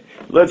 Okay,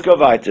 let's go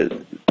weiter.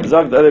 Do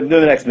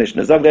the next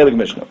Mishnah. Zog the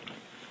Mishnah.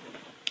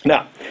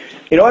 Now,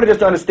 in order just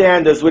to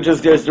understand this, we'll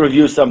just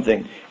review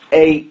something.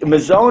 A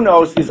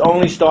mezonos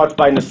only starts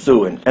by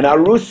nesuin. An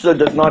arusa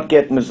does not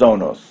get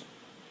mezonos.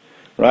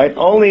 Right?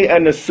 Only a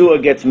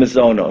nesua gets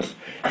mezonos.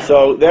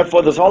 So,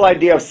 therefore, this whole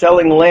idea of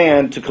selling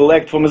land to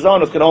collect for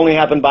mezonos can only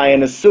happen by a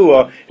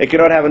nesua. It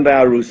cannot happen by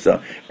arusa.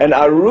 An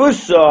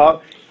arusa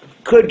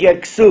could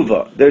get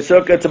ksuva. There's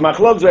circuits of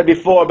machloks read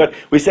before, but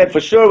we said for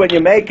sure when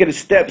you make it a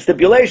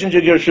stipulation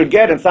you should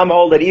get, and some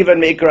hold that even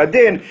mikra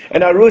din,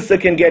 an arusa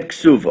can get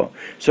ksuva.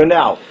 So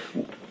now,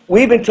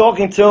 we've been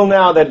talking till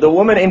now that the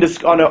woman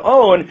on her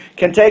own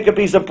can take a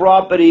piece of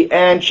property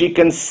and she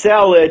can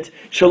sell it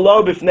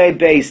shelo b'fnei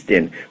beis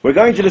din. We're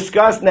going to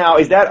discuss now,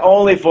 is that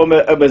only for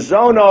a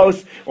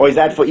mezonos, or is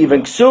that for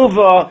even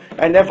ksuva?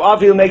 And therefore,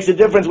 obviously, it makes a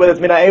difference whether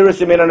it's mina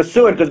erusin, mina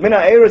nesuin, because mina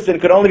erusin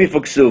could only be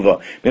for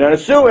ksuva. Mina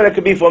nesuin, it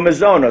could be for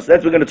mezonos.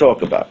 That's what we're going to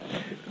talk about.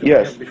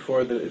 Yes?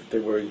 Before, if they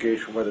were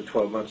engaged for more than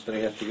 12 months, then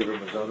they have to give her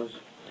mezonos?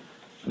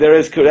 That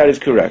is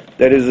correct.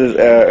 That is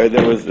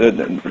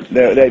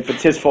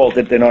it's his fault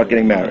that they're not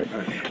getting married.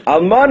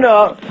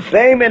 Almana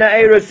ve'min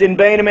ha'erusin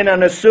be'min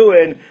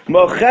ha'nesuin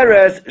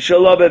mocheres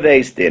shelo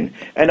beveistin.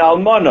 And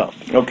almana,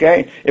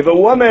 okay, if a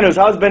woman whose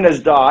husband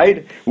has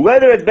died,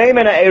 whether it's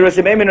be'min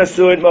ha'erusin be'min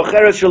ha'nesuin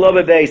mocheres shelo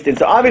beveistin.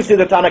 So obviously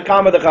the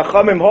Tanakama, the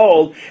Chachamim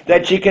hold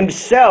that she can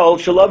sell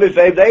shelo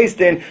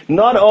beveistin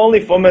not only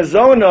for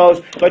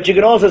mezonos, but she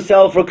can also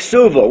sell for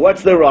ksuva.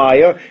 What's the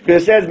raya?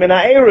 Because it says min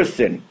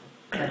ha'erusin.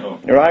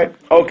 Right?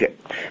 Okay.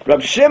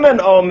 Rabbi Shifman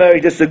Omer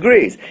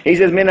disagrees. He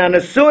says, Min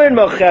nesuin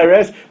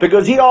mocheres,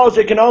 because he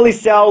also can only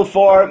sell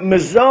for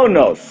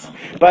mezonos,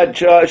 but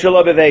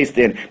shelo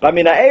beveistin. But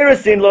min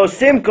ha'erusin lo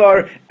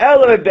simkar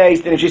elo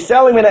beveistin. If she's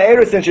selling min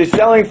ha'erusin, she's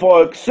selling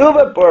for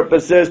ksuva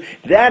purposes,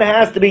 that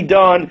has to be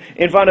done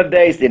in front of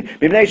beistin.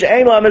 B'nei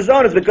she'ein la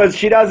mezonos, because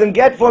she doesn't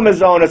get for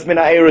mezonos min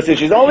ha'erusin.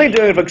 She's only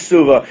doing it for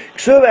ksuva.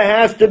 Ksuva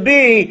has to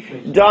be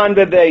done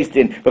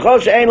beveistin.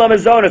 B'chol she'ein la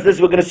mezonos, this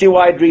we're going to see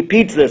why it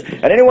repeats this.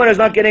 And anyone who's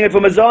not getting it for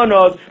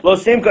mezonos, lo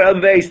simkar el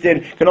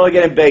beistin, can only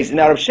get it beistin.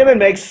 Now, Rav Shimon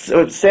makes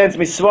sense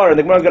misvar, and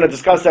the Gemara is going to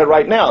discuss that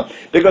right now,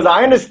 because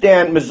I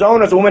understand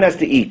mezonos, a woman has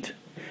to eat.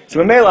 So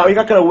Mamela, you're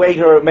not going to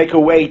make her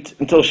wait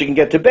until she can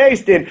get to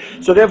beistin.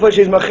 So therefore,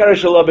 she's macher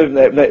shelo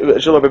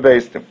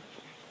beistin.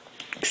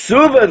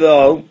 Ksuva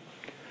though,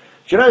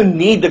 She doesn't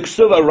need the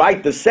ksuva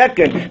right the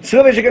second.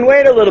 Ksuva, she can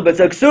wait a little bit.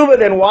 So ksuva,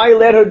 then why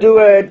let her do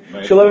it?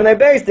 She'll live in a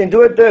Beis Din.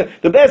 Do it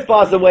the best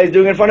possible way is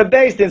doing it in front of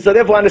Beis Din. So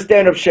therefore,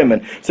 understand Rav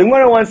Shimon. So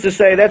Gemara wants to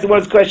say that's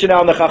one's question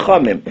now on the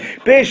Chachamim.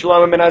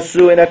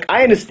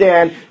 I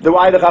understand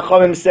why the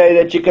Chachamim say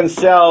that you can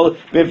sell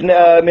min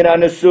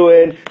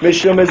hanasuin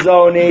mishum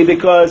mizoni,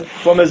 because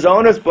for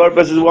mizona's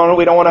purposes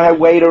we don't want to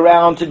wait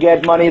around to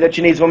get money that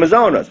she needs for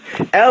mizonas.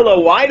 Ella,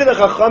 why do the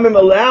Chachamim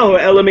allow her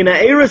Ella min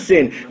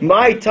ha'erusin?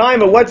 My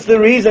time, or what's the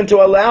reason to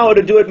allow her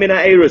to do it min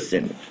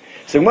ha'erusin?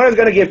 So Gemara is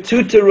going to give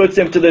two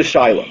terutzim to the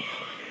Shiloh.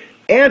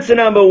 Answer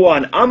number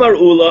one, Amar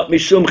Ula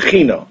mishum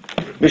chino.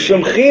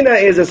 Mishum china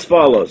is as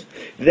follows.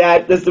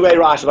 That this is the way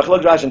Rashi.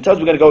 Rashi tells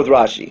we're going to go with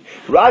Rashi.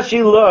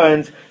 Rashi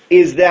learns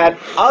is that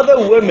if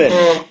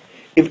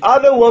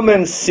other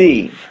women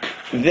see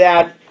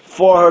that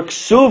for her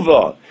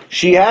ksuva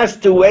she has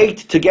to wait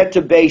to get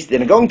to Beis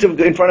Din, and going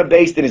in front of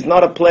Beis Din is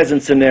not a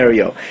pleasant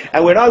scenario,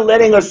 and we're not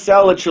letting her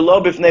sell at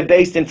Shalom b'fnei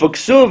Beis Din for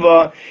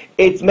ksuva,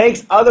 it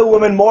makes other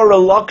women more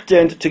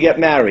reluctant to get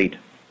married.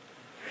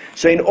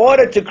 So in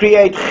order to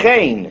create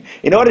chen,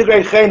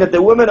 that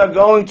the women are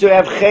going to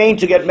have chen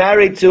to get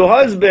married to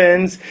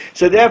husbands,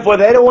 so therefore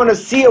they don't want to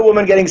see a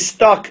woman getting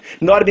stuck,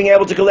 not being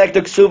able to collect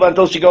a ksuva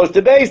until she goes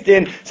to Beis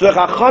Din. So the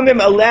Chachamim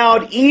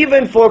allowed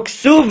even for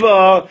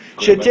ksuva,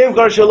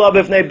 shetivkar shalom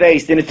b'fnei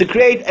Beis Din. It's to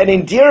create an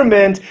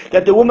endearment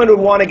that the woman would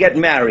want to get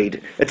married.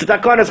 It's a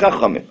takanas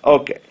Chachamim.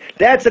 Okay.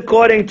 That's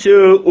according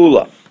to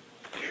Ula.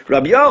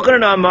 Rabbi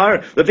Yochanan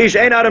Amar,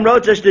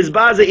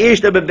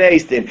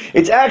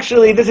 it's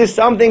actually, this is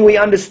something we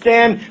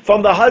understand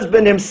from the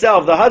husband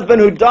himself. The husband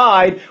who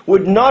died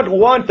would not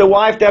want the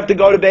wife to have to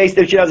go to Beis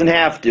Din if she doesn't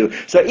have to.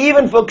 So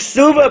even for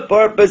ksuva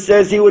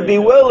purposes, he would be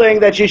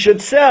willing that she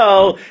should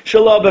sell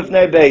shalom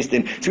b'fnei Beis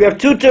Din. So we have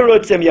two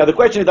terutzim here. The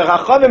question is the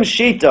Chachamim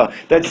Shita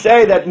that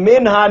say that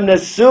min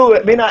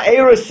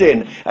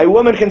ha'erusin, a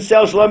woman can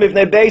sell shalom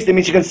b'fnei Beis Din,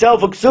 means she can sell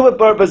for ksuva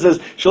purposes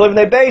shalom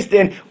b'fnei Beis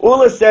Din.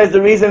 Ula says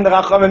the reason the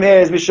Chachamim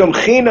is mishum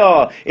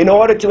china, in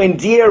order to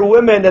endear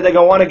women that they're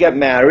going to want to get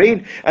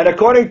married, and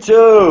according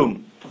to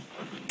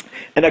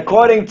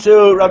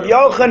Rabbi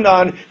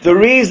Yochanan, the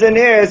reason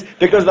is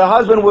because the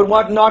husband would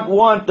not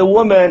want the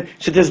woman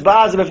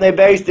shetizbaz if they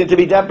Beis Din to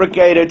be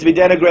deprecated, to be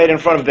denigrated in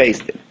front of Beis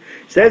Din.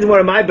 Says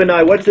more my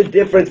benai, what's the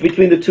difference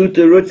between the two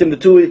terutzim, the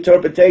two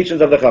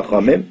interpretations of the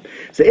Chachamim?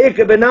 So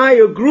ikka benai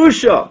or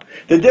grusha.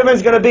 The difference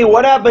is going to be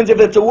what happens if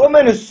it's a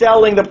woman who's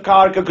selling the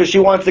karka because she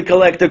wants to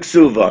collect a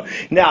ksuva.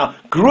 Now,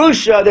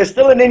 grusha, there's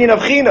still an Indian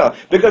of china,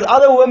 because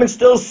other women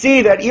still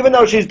see that even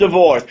though she's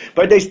divorced,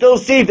 but they still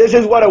see this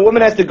is what a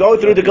woman has to go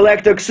through to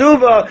collect her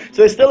ksuva, so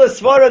there's still a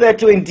svara there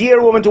to endear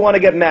a woman to want to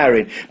get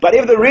married. But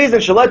if the reason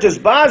shalat is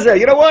baza,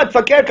 you know what?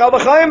 Fakir kal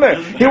b'chaymer.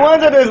 He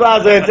wants to do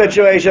baza in a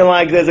situation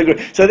like this.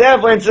 So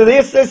therefore, in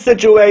this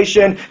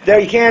situation, there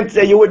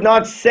you would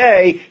not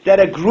say that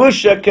a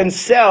grusha can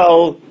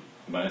sell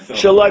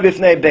shaloi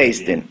b'fnei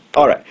Beis Din.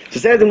 All right. So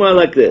it says the more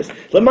like this: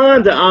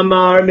 Laman da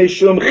Amar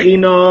mishum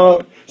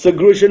china. So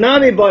grusha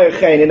nami by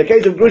chen. In the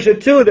case of grusha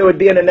too, there would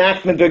be an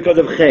enactment because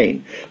of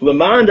chen.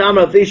 Laman da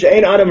Amar fisha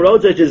ein adam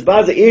rotzach is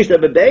baza ishta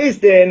b'Beis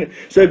Din.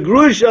 So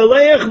grusha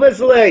leich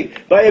v'slei.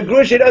 By a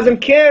grusha, he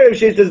doesn't care if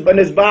she's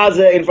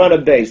baza in front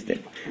of Beis Din.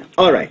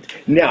 All right.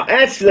 Now,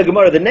 ask the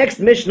Gemara. The next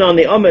Mishnah on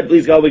the Amud,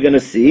 please, God, we're going to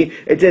see.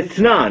 It's a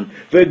Tnan.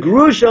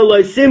 V'grusha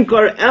lo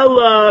simkar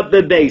ella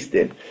bebeis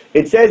din.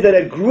 It says that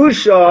a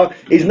grusha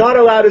is not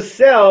allowed to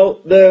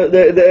sell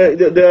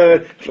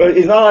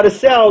is not allowed to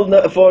sell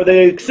for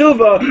the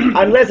ksuva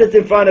unless it's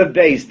in front of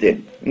Beis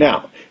Din.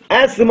 Now,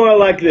 ask the Gemara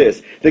like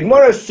this. The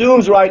Gemara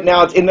assumes right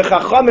now it's in the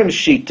Chachamim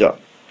Shita.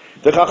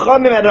 The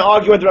Chachamim had an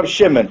argument with Rav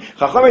Shimon.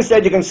 Chachamim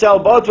said you can sell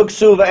both for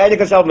ksuva and you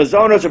can sell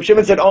mazonos. Rav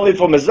Shimon said only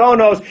for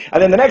mazonos.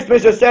 And then the next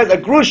Mishnah says a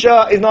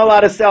grusha is not allowed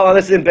to sell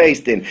unless it's in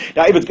Beis Din.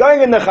 Now, if it's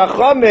going in the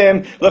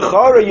Chachamim,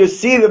 l'chora, you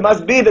see there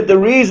must be that the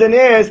reason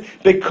is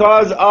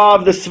because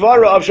of the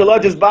svara of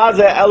shalotis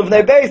baza el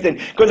v'nei Beis Din.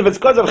 Because if it's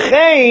because of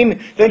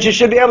chen, then she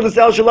should be able to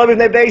sell shalot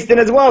v'nei Beis Din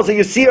as well. So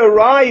you see a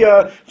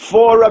raya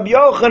for Rabbi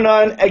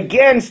Yochanan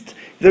against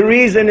the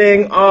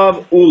reasoning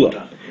of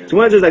Ula. So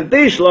when it says like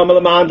this,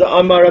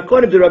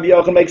 according to Rabbi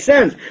Yochanan, makes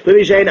sense. So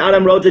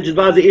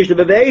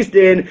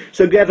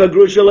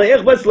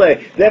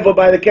therefore,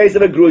 by the case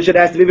of a grusha, it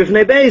has to be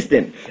b'fnei Beis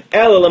Din.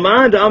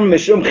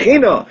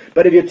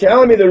 But if you're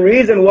telling me the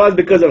reason was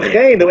because of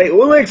chen, the way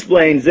Ula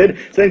explains it,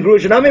 so in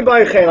grusha nami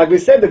by chen, like we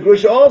said, the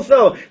grusha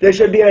also, there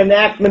should be an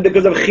enactment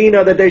because of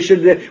china that they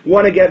should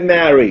want to get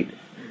married.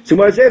 So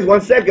when it says,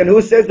 one second,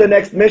 who says the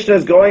next Mishnah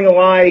is going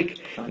like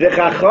the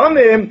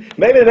Chachamim?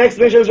 Maybe the next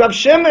Mishnah is Rav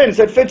Shimon,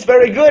 so it fits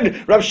very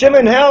good. Rav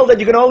Shimon held that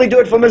you can only do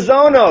it for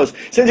mazonos.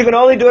 Since you can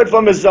only do it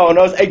for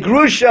mazonos, a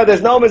grusha,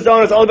 there's no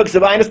mazonos, only because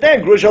I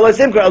understand. Grusha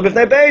l'simkar, el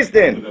b'fnei Beis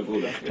Din.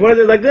 So when it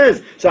says like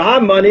this, so how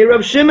money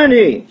Rav Shimon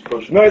he?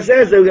 When it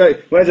says,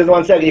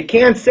 one second, you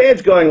can't say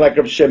it's going like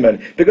Rav Shimon,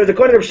 because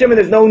according to Rav Shimon,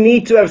 there's no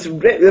need to have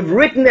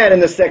written that in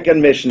the second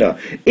Mishnah.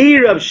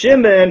 Rav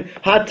Shimon,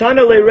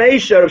 hatana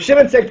le'reisha, Rav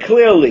Shimon said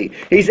clearly, carefully.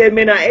 He said,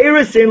 Mina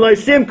Eresin lo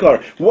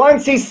simkar.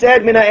 Once he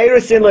said, Mina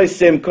Eresin lo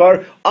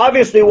simkar,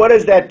 obviously what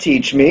does that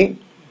teach me?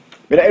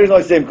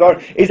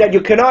 Is that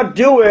you cannot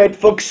do it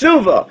for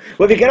ksuva.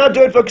 Well, if you cannot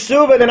do it for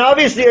ksuva, then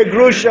obviously a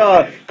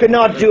grusha could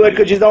not do it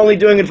because she's only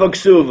doing it for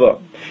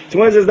ksuva. So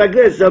one says like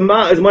this.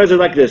 One says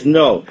like this.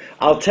 No,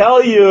 I'll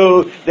tell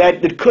you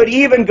that it could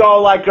even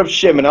go like Rav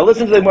Shimon. Now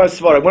listen to the Gemara's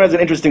svara. One has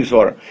an interesting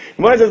svara.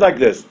 One says like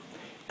this.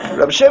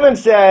 Rav Shimon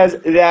says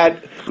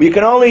that you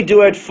can only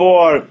do it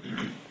for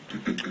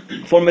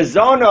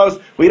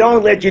mezonos, we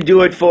don't let you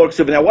do it for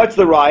ksuva. Now, what's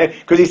the raya?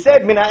 Because he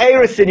said, mina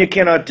eresin, you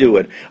cannot do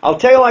it. I'll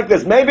tell you like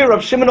this. Maybe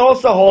Rav Shimon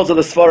also holds of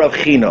the svara of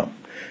chino.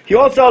 He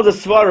also holds a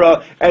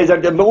svara as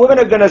that the women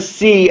are going to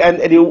see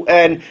and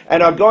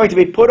are going to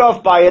be put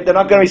off by it. They're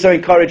not going to be so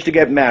encouraged to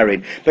get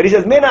married. But he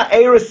says, mina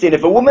eresin,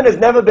 if a woman has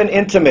never been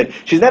intimate,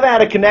 she's never had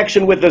a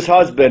connection with this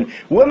husband,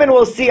 women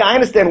will see, I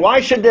understand,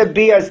 why should there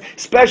be a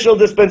special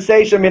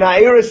dispensation, mina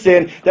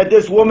eresin, that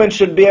this woman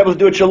should be able to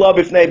do it shalom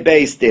b'fnei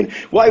beis din?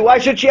 Why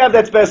should she have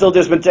that special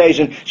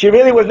dispensation? She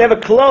really was never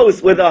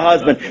close with her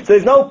husband. So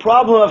there's no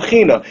problem of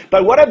chino.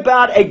 But what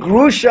about a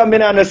grusha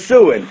mina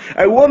nesuin?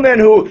 A woman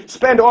who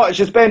spent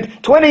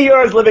 20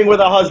 years living with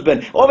her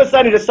husband. All of a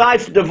sudden he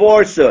decides to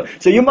divorce her.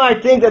 So you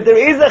might think that there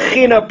is a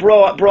china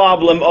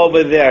problem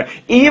over there.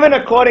 Even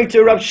according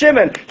to Rav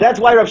Shimon. That's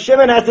why Rav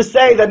Shimon has to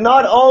say that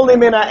not only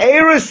mina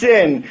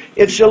erusin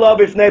it's shalom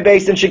b'fnei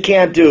beis din she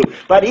can't do,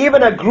 but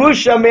even a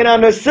grusha mina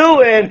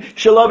nesuin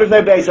shalom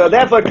b'fnei beis din. So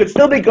therefore it could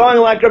still be going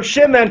like Rav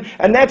Shimon,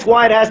 and that's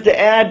why it has to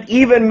add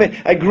even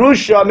a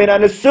grusha mina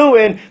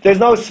nesuin. There's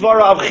no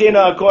svara of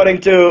china according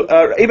to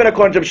even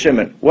according to Rav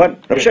Shimon. What?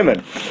 Rav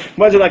Shimon.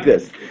 Why is it like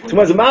this? So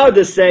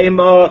the same,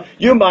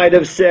 you might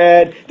have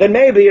said that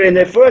maybe in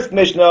the first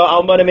Mishnah,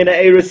 Almana mina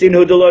erusin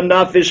hu delo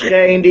nafish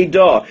chein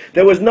dido.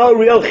 There was no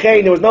real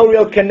chein, there was no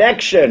real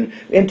connection,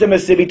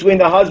 intimacy between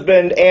the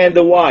husband and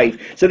the wife.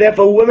 So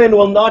therefore, women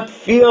will not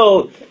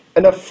feel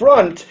an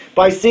affront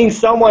by seeing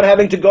someone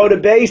having to go to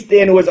beis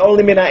din who was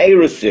only mina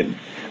erusin.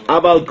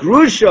 Abal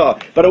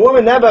grusha, but a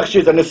woman never,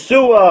 she's a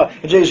nesua,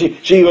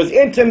 she was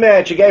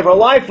intimate, she gave her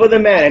life for the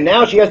man, and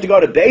now she has to go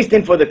to beis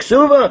din for the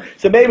ksuva.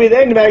 So maybe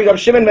then Rav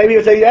Shimon maybe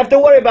would say you have to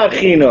worry about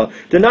chino.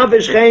 The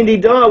nafish chein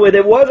didah, where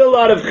there was a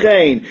lot of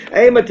chein.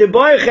 Ema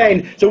tiboy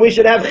chein. So we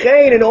should have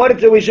chein in order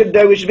to we should be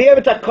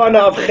able to kana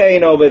of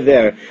chein over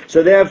there.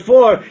 So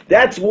therefore,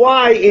 that's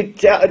why it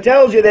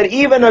tells you that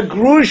even a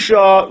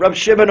grusha, Rav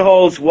Shimon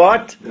holds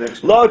what?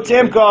 Lo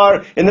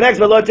timkar in the next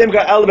but lo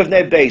timkar el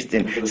b'fnei beis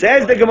din.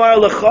 Says the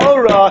Gemara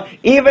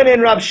even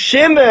in Rav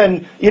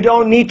Shimon, you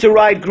don't need to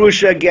write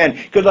grusha again.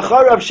 Because the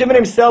Rav Shimon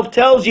himself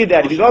tells you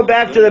that. If you go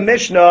back to the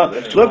Mishnah,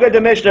 look at the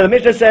Mishnah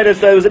said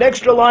there was an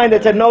extra line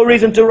that had no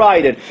reason to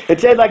write it. It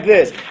said like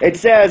this. It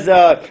says,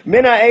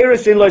 Mina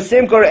erusin lo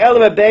simkor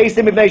eleve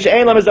beisim ibnei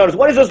she'ein la mezonos.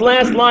 What is this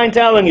last line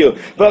telling you?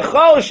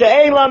 V'chol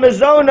she'ein la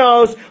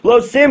mezonos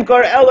lo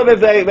simkor eleve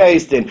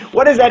beisim.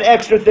 What is that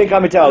extra thing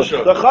coming to tell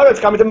you? The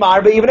Charetz coming to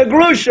Marba, even a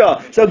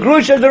grusha. So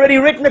grusha is already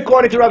written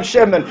according to Rav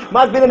Shimon.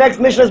 Must be the next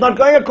Mishnah is not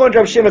going according to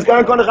Rav Shimon, it's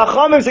going according to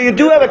Chachamim, so you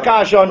do have a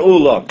kasha on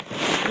Ula.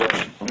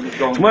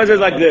 Gemara says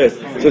like this.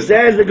 So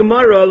says the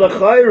Gemara,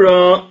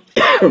 L'chayra,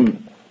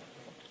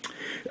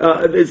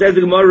 it says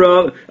the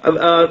Gemara,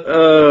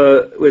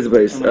 where's the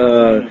place?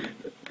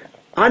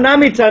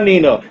 Anami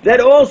Tanino. That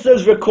also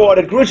is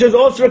recorded. Grusha is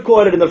also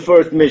recorded in the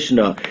first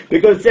Mishnah.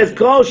 Because it says,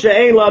 Kol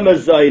she'ein la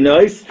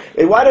mezainos.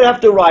 Why do I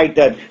have to write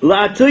that?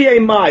 La tuye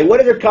mai.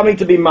 What is it coming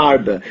to be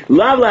marba?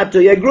 Lav la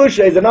tuye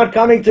grusha. Is it not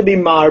coming to be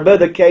marba,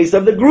 the case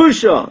of the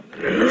grusha?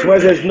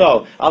 Shmuel says,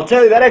 no. I'll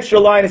tell you, that extra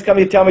line is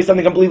coming to tell me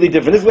something completely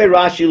different. This is the way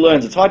Rashi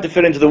learns. It's hard to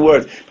fit into the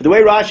words. But the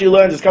way Rashi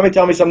learns is coming to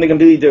tell me something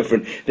completely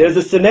different. There's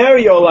a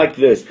scenario like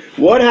this.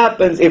 What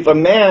happens if a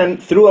man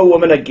threw a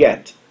woman a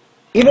get?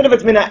 Even if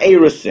it's mina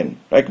erusin,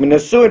 right? Mina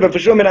suin, but for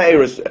sure mina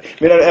erusin.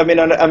 But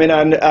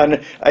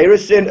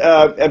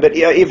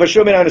for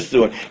sure mina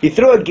nesuin. He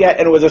threw a get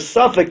and it was a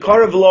suffix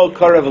karav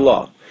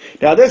lo.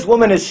 Now this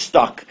woman is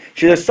stuck.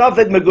 She's a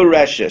suffix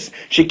megureshes.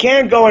 She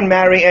can't go and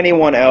marry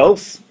anyone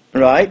else.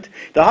 Right?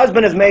 The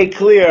husband has made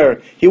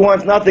clear he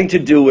wants nothing to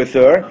do with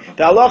her.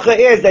 The halacha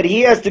is that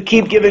he has to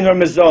keep giving her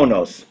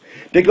mezonos.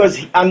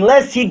 Because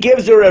unless he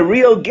gives her a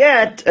real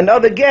get,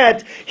 another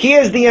get, he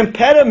is the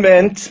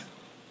impediment.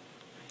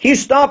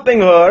 He's stopping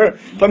her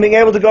from being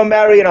able to go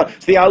marry. So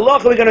the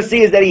halacha we're going to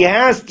see is that he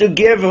has to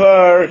give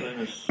her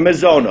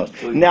mezonos.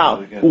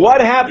 Now,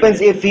 what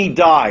happens if he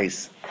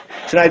dies?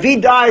 So now if he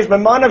dies,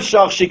 Mamanav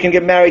Shach, she can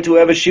get married to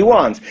whoever she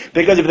wants.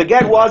 Because if the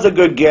get was a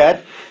good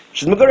get,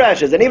 she's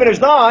Megureshes, and even if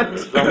it's not,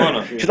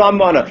 she's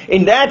Almana.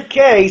 In that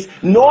case,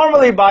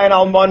 normally by an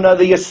Almana,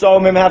 the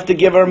Yasomim have to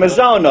give her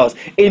Mezonos.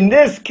 In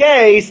this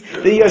case,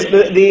 the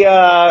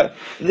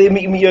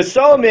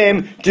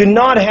Yasomim do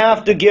not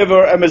have to give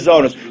her a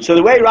Mezonos. So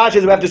the way Rashi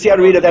is, we have to see how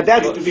to read it.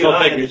 That's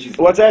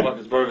what's that?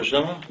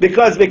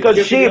 Because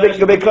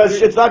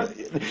it's not.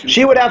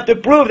 She would have to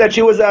prove that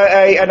she was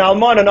an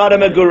Almana, not a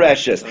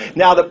Megureshes.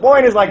 Now the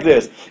point is like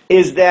this: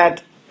 is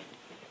that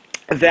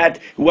that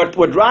what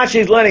Rashi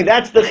is learning,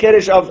 that's the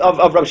chiddush of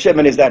Rav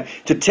Shifman, is that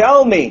to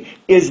tell me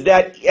is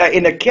that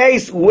in a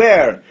case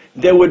where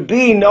there would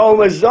be no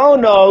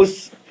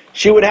mazonos,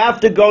 she would have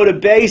to go to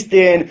Beis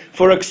Din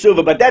for a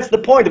ksuva. But that's the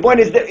point. The point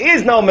is there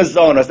is no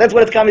mazonos. That's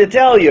what it's coming to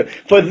tell you.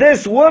 For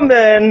this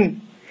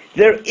woman,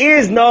 there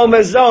is no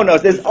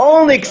mazonos. There's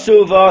only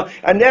ksuva,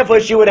 and therefore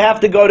she would have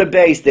to go to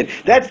Beis Din.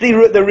 That's the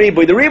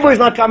ribui. The ribui is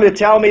not coming to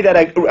tell me that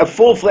a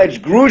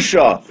full-fledged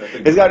grusha,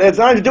 it's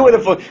nothing to do with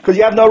it, because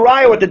you have no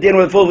raya with the din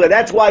with a full-fledged.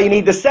 That's why you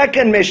need the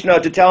second mishnah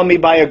to tell me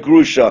by a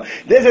grusha.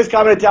 This is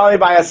coming to tell me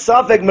by a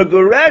suffix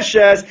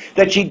megureshes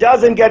that she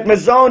doesn't get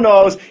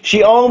mazonos,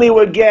 she only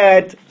would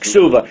get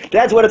ksuva.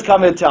 That's what it's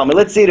coming to tell me.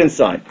 Let's see it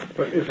inside.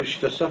 But if it's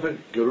the suffix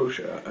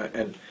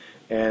gerusha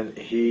and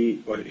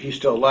he's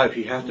still alive,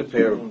 he has to pay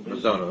her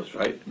mazonos,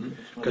 right?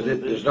 Because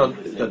there's no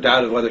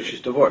doubt of whether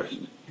she's divorced.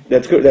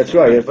 That's good. That's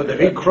right. Yes. But if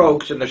he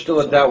croaks and there's still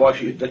a doubt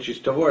that she's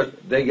divorced,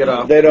 they get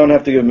off. They don't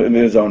have to give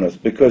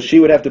mizonos because she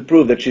would have to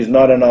prove that she's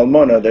not an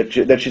almona, that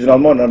she's an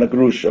almona, not a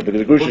grusha,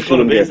 because a grusha What's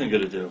shouldn't going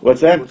get. to do?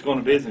 What's that? What's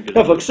going to Beis Din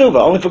No, for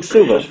ksuva, only for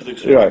ksuva. Just for the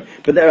ksuva. Right,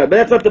 but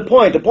that's not the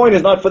point. The point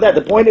is not for that.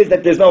 The point is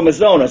that there's no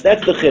mazonos.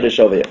 That's the chiddush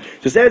over here. So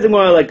it says it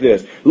more like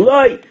this.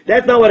 Loi,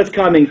 that's not what it's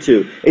coming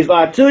to. It's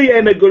va'atuye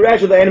meguresh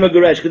v'ein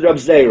meguresh k'Rab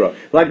Zera,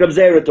 like Rab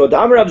Zera told.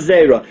 Amar Rab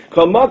Zera,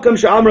 kol makom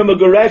she'amra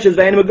megureshes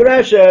v'ein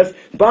megureshes,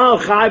 baal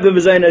chayv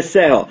v'zayin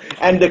asel.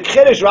 And the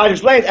chiddush, Rashi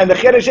explains, and the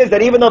chiddush is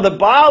that even though the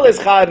baal is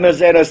chayv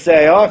v'zayin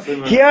asel,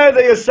 here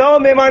the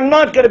yisomim are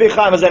not going to be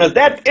chayv v'zayin asel.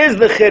 That is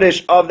the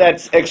chiddush of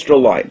that extra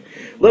line.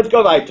 Let's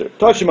go weiter.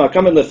 Toshima,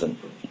 come and listen.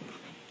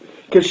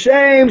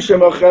 Kashem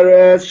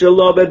shemocheres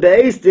shelo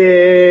bebeis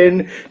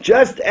din,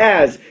 just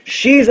as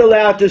she's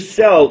allowed to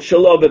sell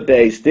shelo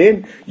bebeis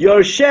din,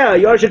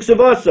 yorsheh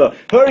ksuvasa,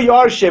 her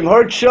yarshim,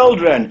 her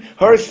children,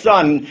 her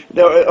son,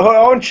 her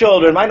own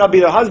children, might not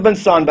be the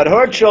husband's son, but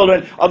her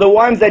children are the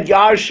ones that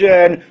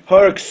yarshin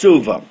her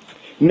ksuva.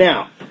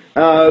 Now,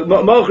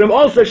 Mochrim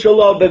also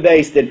shelo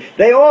bebeis din.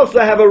 They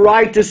also have a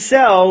right to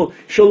sell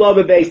shelo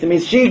bebeis din.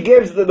 Means she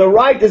gives the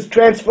right is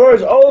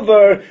transfers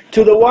over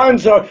to the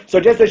ones. So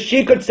just as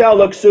she could sell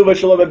ksuva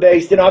shelo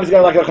bebeis din, obviously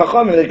like a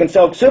chachamim, they can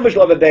sell ksuva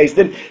shelo bebeis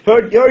din.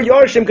 Her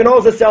yorshim can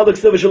also sell the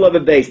ksuva shelo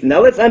bebeis din.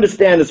 Now let's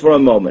understand this for a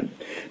moment.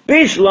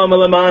 Bishlam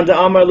alamanda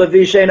amar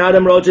levisha and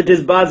adam rotzet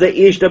is baza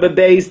ishta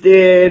bebeis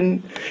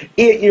din.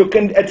 You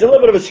can. It's a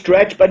little bit of a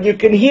stretch, but you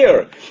can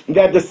hear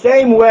that the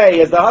same way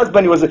as the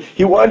husband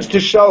he wants to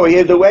show.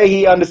 The way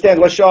he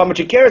understands, show how much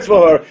he cares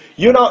for her.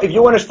 You know, if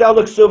you want to sell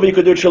the ksuva, you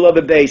could do it shelo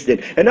bebeis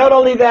din. And not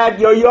only that,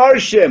 your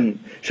yarshim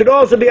should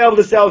also be able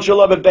to sell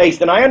shelo bebeis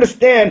din. I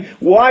understand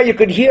why you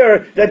could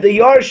hear that the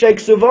yarshei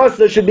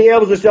ksuvasa should be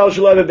able to sell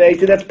shelo bebeis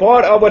din. That's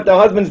part of what the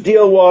husband's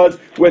deal was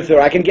with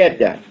her. I can get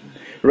that.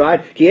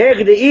 Right?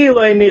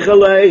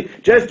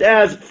 Just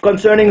as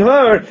concerning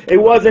her,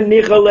 it wasn't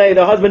nichalei.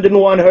 The husband didn't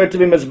want her to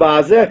be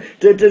mizbaze.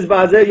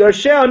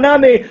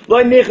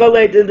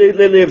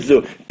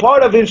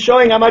 Part of him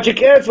showing how much he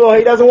cares for her,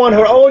 he doesn't want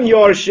her own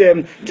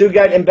yorshim to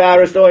get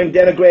embarrassed or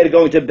denigrated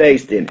going to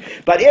Beis Din.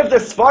 But if the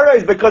svara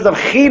is because of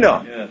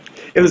china,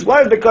 if the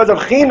svara is because of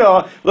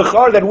china,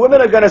 l'char, that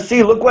women are going to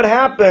see, look what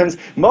happens.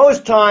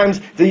 Most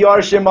times the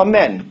yarshim are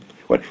men.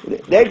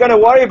 They're going to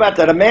worry about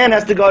that. A man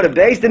has to go to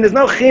Beis Din. There's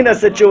no china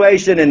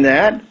situation in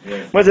that.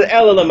 But the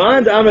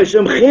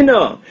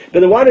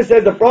one who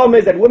says the problem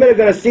is that women are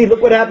going to see,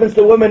 look what happens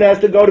to women has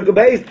to go to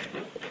Beis Din.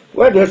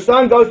 When her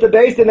son goes to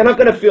Beis Din, they're not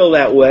going to feel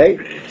that way.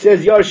 It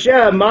says,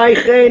 Yorshem, my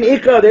chen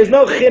ika. There's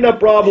no china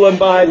problem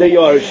by the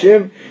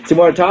Yorshim.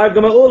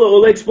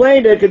 Ula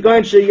explained it.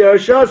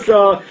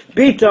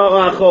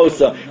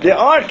 There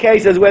are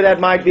cases where that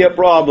might be a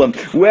problem,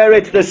 where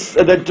it's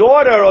the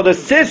daughter or the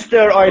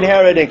sister are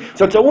inheriting.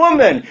 So it's a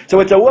woman.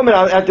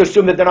 I have to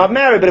assume that they're not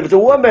married, but if it's a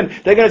woman,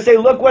 they're going to say,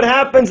 look what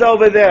happens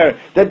over there.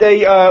 That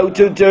they,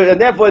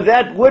 and therefore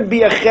that would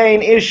be a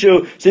chen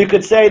issue. So you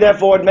could say,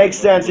 therefore, it makes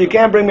sense. So you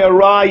can't bring me a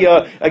raya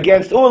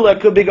against Ula,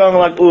 could be going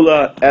like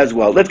Ula as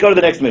well. Let's go to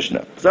the next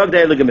Mishnah.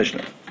 Zogdei Liga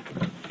Mishnah.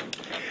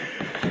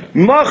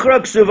 Machra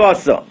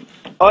ksuvasa,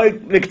 oy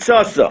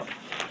miktsasa.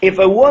 If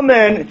a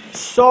woman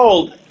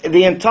sold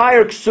the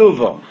entire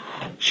ksuva,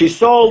 she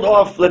sold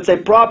off, let's say,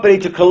 property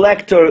to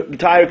collect her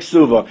entire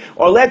ksuva,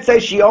 or let's say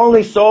she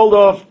only sold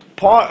off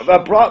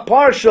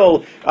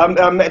partial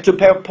to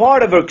pay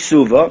part of her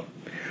ksuva,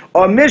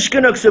 or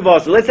mishkan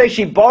ksuvasa. Let's say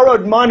she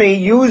borrowed money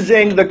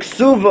using the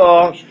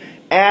ksuva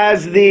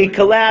as the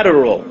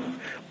collateral.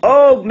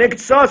 Oh,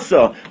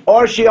 miktsasa,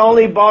 or she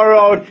only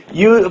borrowed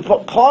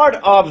part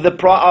of the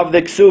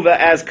ksuva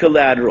as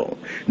collateral.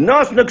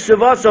 Nasna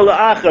ksuvasa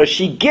la'achar,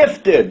 she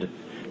gifted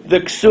the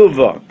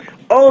ksuva.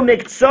 Oh,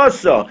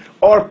 miktsasa,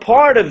 or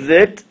part of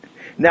it.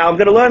 Now I'm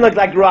going to learn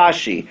like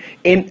Rashi.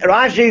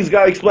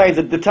 Rashi explains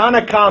that the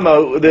Tana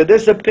Kama,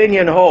 this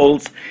opinion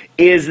holds,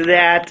 is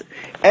that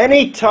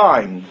any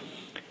time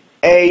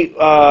a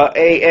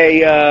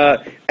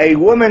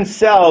woman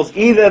sells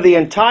either the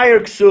entire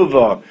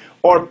ksuva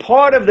or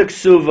part of the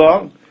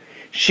ksuva,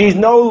 she's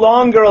no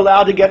longer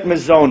allowed to get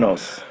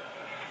mazonos.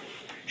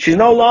 she's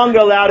no longer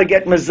allowed to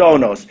get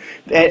mazonos.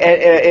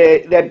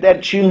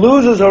 That she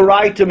loses her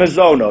right to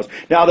mazonos.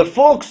 Now the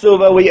full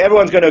ksuva,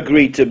 everyone's going to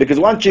agree to, because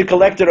once she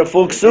collected her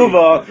full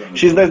ksuva,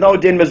 there's no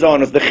din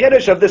mazonos. The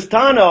chiddush of this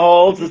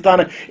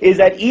Tana is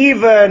that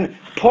even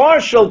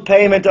partial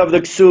payment of the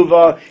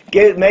ksuva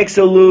makes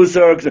her lose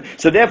her.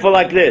 So therefore,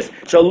 like this.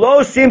 So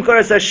lo simkar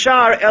es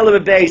ashar ela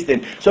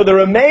bebeistin. So the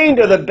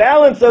remainder, the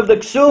balance of the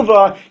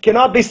ksuva,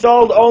 cannot be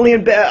sold only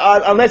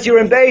unless you're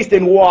in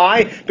Beis-Din.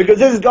 Why? Because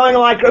this is going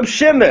like Reb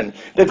Shimon.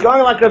 That's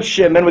going like Reb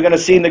Shimon. We're going to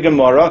see in the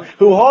Gemara,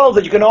 who holds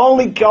that you can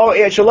only go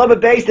shalom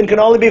bebeistin can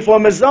only be for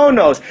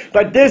mazonos.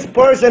 But this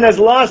person has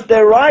lost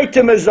their right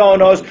to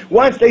mazonos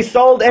once they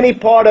sold any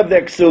part of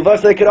their ksuva,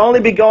 so they can only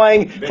be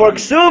going for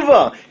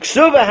ksuva.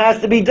 Ksuva has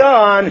to be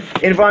done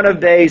in front of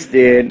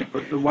Beis-Din.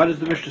 But why does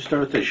the Mishnah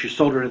start with this? She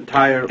sold her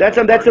entire... That's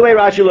the way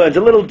Rashi learns.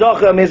 A little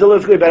docham is a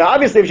little screwy. But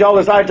obviously if she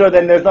holds her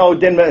then there's no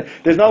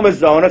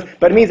mazonos.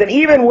 But it means that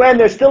even when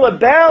there's still a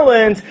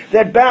balance,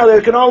 that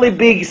balance can only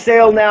be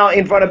sold now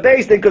in front of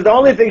Beis-Din, because the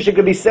only thing she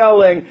could be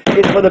selling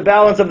is for the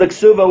balance of the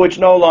ksuva, which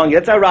no longer.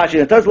 That's how Rashi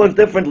learns. Tosfos learns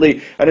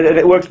differently, and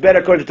it works better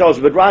according to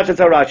Tosfos. But that's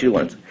how Rashi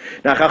learns.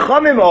 Now,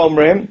 Chachamim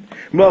omrim,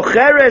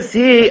 mocheres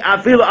hi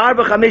afilu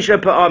arba chamisha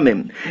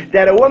pa'amim.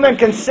 That a woman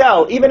can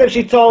sell, even if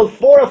she told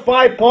 4 or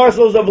 5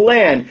 parcels of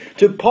land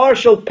to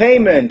partial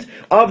payment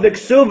of the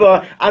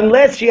ksuva,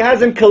 unless she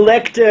hasn't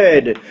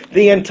collected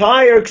the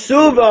entire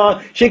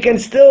ksuva, she can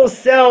still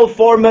sell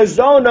for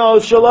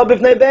mazonos shalom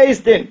b'fnei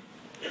Beis-Din.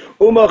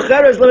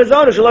 Umocheres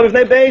lemazonos shalom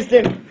b'fnei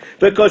Beis-Din.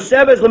 Because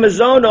Kesuvos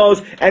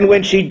lemazonos, and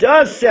when she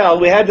does sell,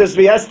 we had this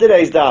for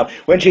yesterday's daf,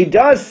 when she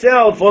does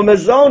sell for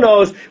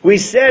mazonos, we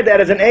said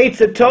that as an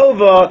eitzah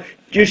tova,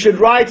 you should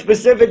write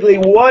specifically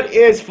what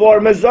is for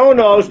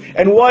mazonos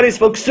and what is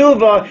for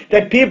ksuva,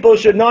 that people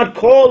should not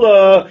call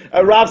her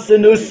a Rav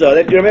Sanusa.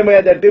 That you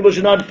remember that people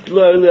should not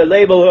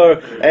label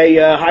her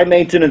a high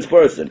maintenance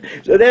person.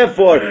 So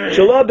therefore,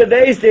 shalom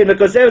bebeistin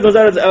because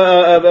Kesuvos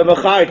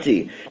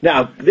macharti.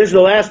 Now, this is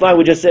the last line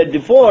we just said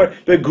before.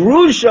 The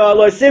grusha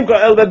lo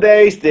simkar el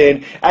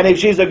bebeistin, and if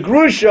she's a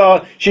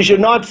grusha, she should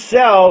not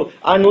sell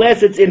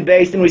unless it's in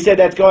Beis-Din. We said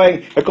that's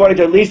going according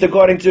to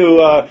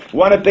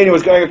one opinion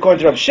was going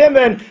according to Rav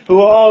Shimon, who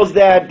holds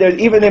that there's,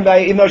 even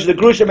though she's a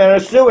grusha man or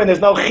suin,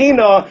 there's no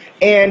china,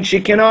 and she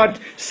cannot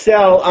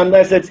sell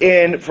unless it's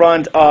in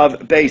front of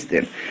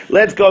Beis-Din.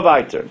 Let's go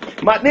weiter.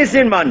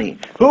 Matnisin money.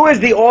 Who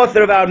is the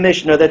author of our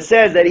Mishnah that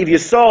says that if you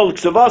sold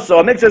ksuvasa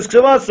or mixes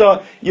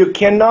ksuvasa, you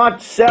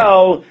cannot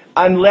sell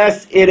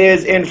unless it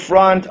is in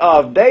front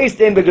of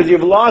Beis-Din because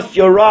you've lost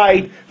your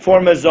right for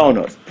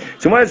mazonos?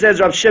 So when it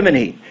says Rav Shimon,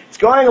 it's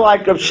going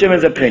like Rav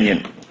Shimon's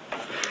opinion.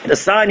 The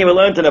sign you will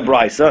learn in the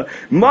Brisa,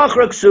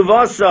 Machra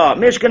Ksuvasa,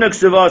 Mishkan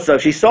Ksuvasa.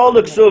 She sold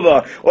a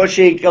ksuva, or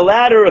she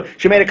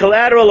made a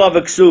collateral of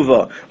a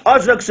ksuva.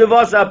 Asa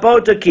Ksuvasa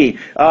apotaki.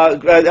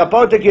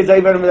 Apotaki is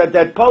even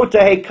that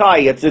pota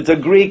hekai. It's a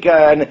Greek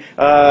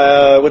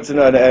what's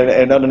not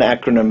an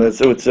acronym?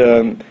 It's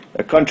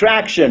a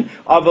contraction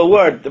of a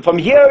word. From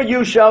here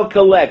you shall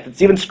collect.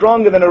 It's even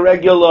stronger than a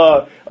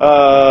regular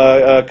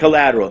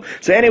collateral.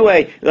 So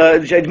anyway,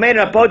 she made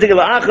an apotek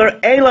la'achar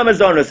ein la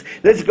mazonos.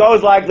 This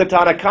goes like the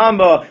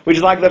Tanakamba, which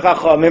is like the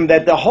Chachamim,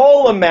 that the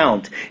whole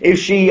amount, if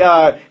she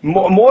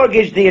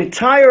mortgaged the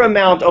entire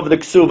amount of the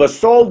ksuva,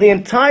 sold the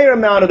entire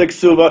amount of the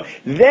ksuva,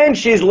 then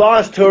she's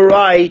lost her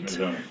right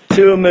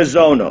to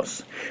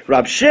mazonos.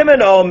 Rab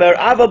Shimon Omer,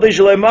 Ava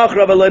b'shalei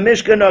machra v'lo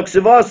mishkan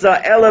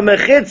ksuvasa ela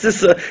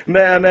machziso.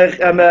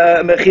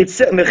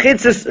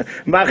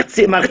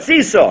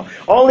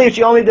 Only if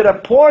she only did a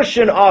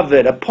portion of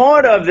it, a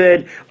part of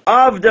it,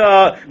 of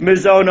the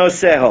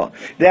mizonoseho.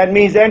 That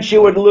means then she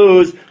would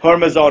lose her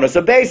mizonos.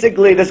 So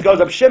basically, this goes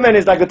up. Shimon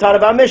is like the Tana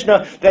of our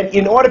Mishnah, that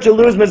in order to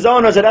lose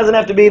mizonos, it doesn't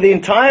have to be the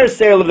entire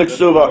sale of the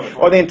ksuva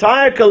or the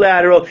entire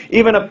collateral.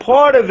 Even a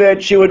part of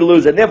it, she would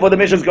lose it. Therefore, the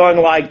Mishnah is going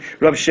like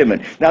Rav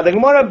Shimon. Now, the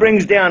Gemara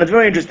brings down, it's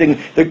very interesting,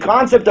 the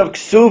concept of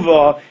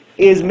ksuva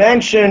is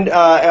mentioned,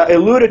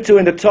 alluded to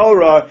in the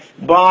Torah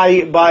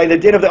by the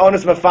din of the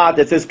onus mafat.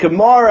 It says,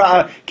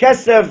 Kamara,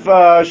 kesef,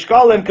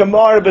 shkolim,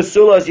 kamara,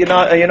 basulas,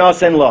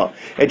 yinasen lo.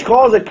 It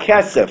calls it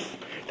kesef.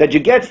 That you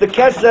get the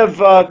kesef,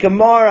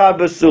 kamara,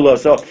 basula.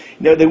 So,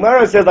 the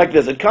Gemara says like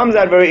this. It comes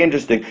out very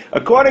interesting.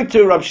 According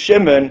to Rav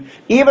Shimon,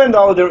 even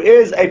though there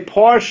is a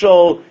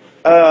partial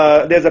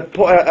there's a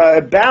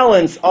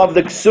balance of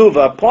the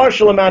ksuva, a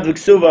partial amount of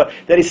ksuva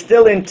that is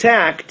still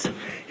intact,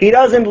 he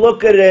doesn't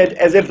look at it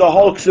as if the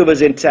whole ksuva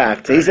is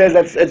intact. He says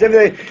that as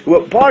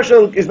if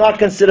partial is not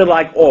considered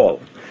like all.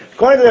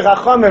 According to the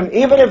Chachamim,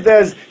 even if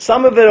there's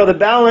some of it or the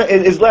balance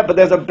is left, but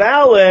there's a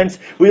balance,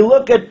 we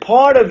look at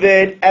part of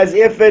it as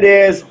if it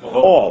is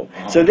all.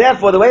 So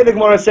therefore, the way the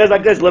Gemara says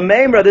like this,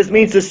 L'meimra, this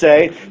means to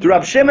say, the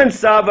Rab Shimon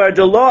Savar,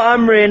 the Lo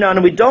Amrin,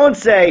 and we don't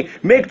say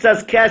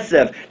Miktzas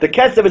Kesef. The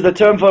Kesef is the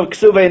term for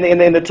Ksuva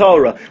in the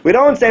Torah. We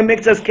don't say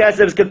Miktzas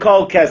Kesef is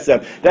Kakol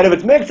Kesef. That if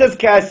it's Miktzas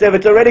Kesef,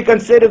 it's already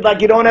considered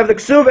like you don't have the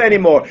Ksuva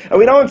anymore. And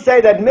we don't say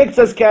that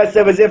Miktzas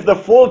Kesef is if the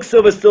full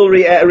Ksuva still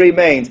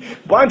remains.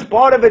 Once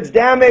part of it's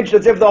damaged,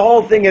 as if the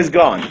whole thing is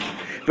gone.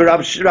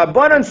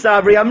 Rabbanan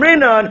Savri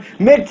Amrinan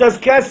Miktas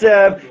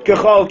Kesev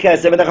Kechol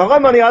Kesev. And the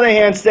Chacham on the other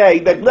hand say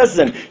that,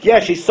 listen,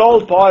 yes, she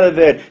sold part of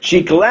it,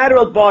 she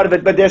collateraled part of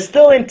it, but they're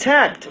still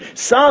intact.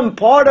 Some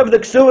part of the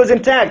Ksuva is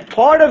intact.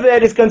 Part of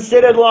it is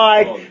considered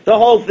like the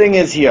whole thing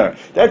is here.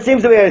 That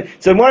seems to be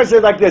so Mora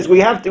says like this, we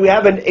have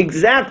an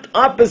exact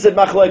opposite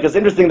machlokes.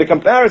 Interesting, the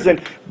comparison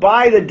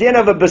by the din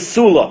of a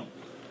basula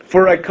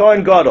for a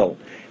Kohen Gadol.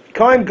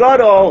 Kohen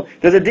Gadol,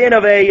 there's a din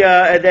of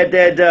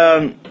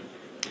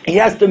he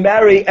has to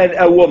marry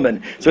a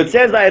woman. So it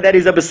says like that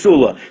he's a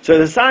basula. So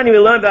the sign we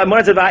learned about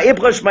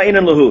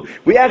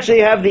we actually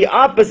have the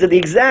opposite, the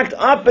exact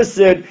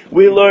opposite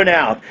we learn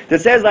out.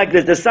 That says like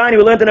this, the sign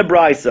we learned in a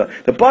brisa.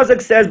 The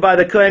pasuk says by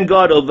the Kohen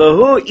Gadol,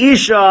 V'hu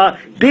isha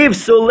biv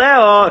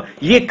suleo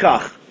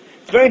yikach.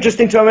 Very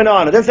interesting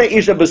terminology. It doesn't say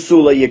Isha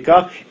Basula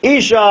Yikach.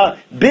 Isha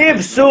Biv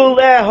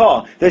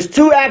Suleha. There's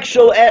two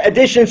actual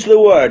additions to the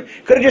word.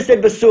 Could have just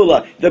said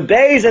Basula. The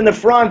bays in the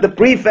front, the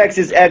prefix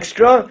is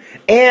extra,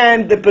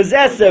 and the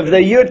possessive, the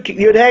Yud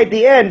Hey at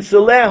the end,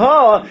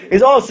 Suleha,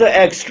 is also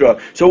extra.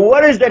 So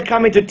what is that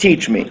coming to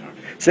teach me?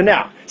 So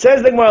now,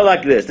 says the Gemara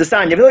like this: the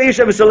sign Yavil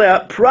Isha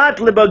B'Suleh Prat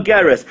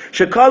Libageres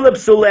Shekalib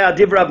Suleh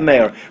Div Rab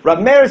Meir. Rab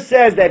Meir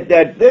says that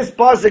this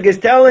pasuk is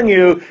telling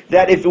you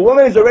that if a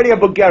woman is already a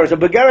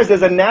Bageres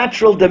is a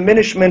natural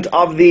diminishment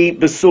of the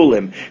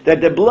Basulim,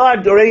 that the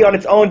blood already on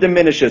its own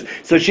diminishes.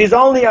 So she's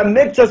only a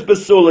miktas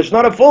Basula, she's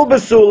not a full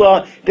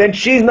Basula, then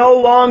she's no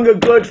longer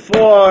good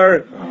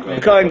for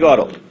Kohen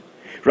Gadol.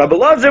 Rabbi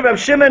Lazar, Rabbi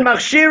Shifman,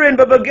 Machshirin,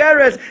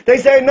 Babageres, they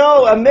say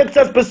no, a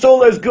mixas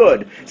basula is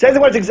good. Says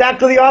what's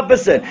exactly the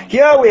opposite.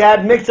 Here we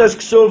had mixas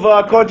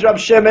ksuva, according to Rabbi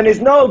Shifman, is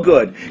no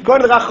good.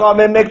 According to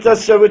Rachamim,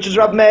 mixas, which is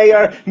Rabbi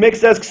Meir,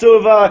 mixas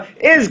ksuva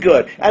is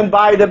good. And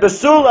by the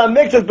basula,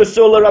 mixas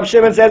basula, Rabbi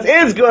Shifman says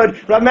is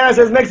good. Rabbi Meir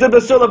says mixas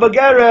basula,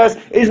 Bageres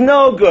is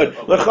no good.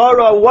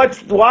 L'chara,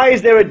 why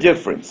is there a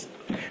difference?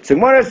 So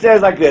Gemara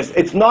says like this,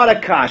 it's not a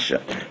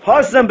kasha.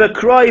 Hasam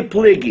bekroi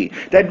pligi.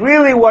 That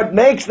really what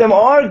makes them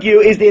argue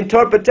is the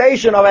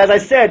interpretation of, as I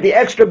said, the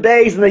extra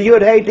bays and the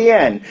yud hey at the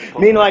end.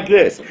 Meaning like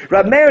this.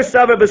 Rab Meir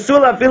savar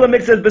basula fila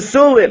mixas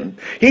basulim.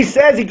 He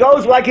says, he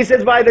goes like he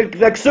says by the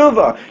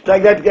ksuva.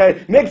 Like that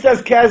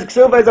mixas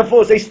ksuva is a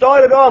full. So he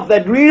started off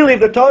that really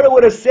the Torah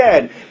would have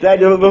said that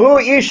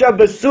v'hu isha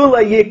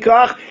basula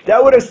yikach,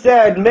 that would have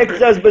said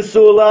mixas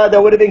basula,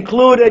 that would have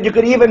included, you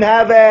could even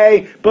have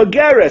a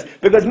bageres,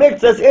 because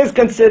mixas is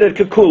considered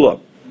kekula.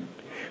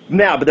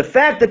 Now, but the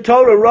fact that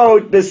Torah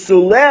wrote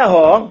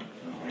bisuleha,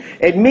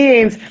 it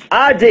means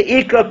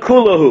adeika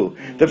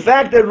kulahu. The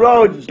fact that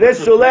wrote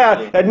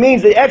bisuleha, that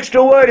means the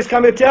extra word is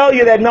coming to tell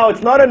you that no,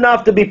 it's not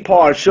enough to be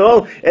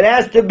partial, it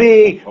has to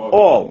be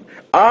all.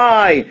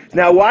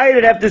 Now why did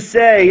it have to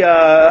say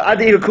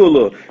adeika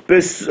kulu?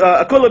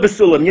 Akula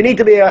basulim. You need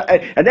to be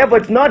and therefore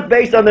it's not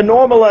based on the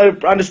normal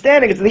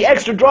understanding, it's the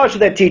extra drasha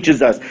that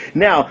teaches us.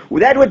 Now,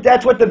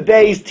 that's what the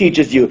base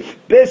teaches you.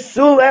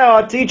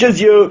 Bisuleha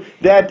teaches you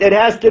that it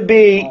has to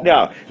be,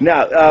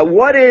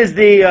 what is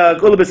the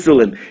kula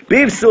basulim?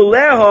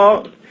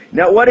 Bisuleha.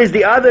 Now, what is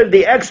the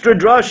extra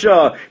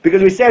drasha?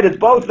 Because we said it's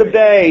both the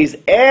bays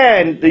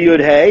and the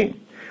yud hey.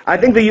 I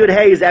think the Yud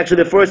Hey is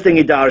actually the first thing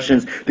he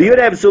darshans. The Yud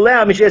Hey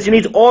B'Suleh, Mishes, he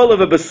needs all of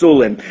a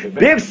B'Sulim.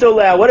 Biv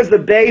Suleh, what does the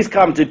Beis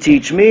come to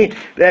teach me?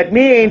 That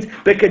means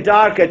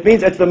B'Kedarka, it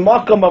means it's the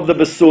Makam of the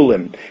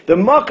B'Sulim. The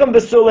Makam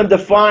B'Sulim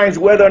defines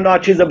whether or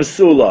not she's a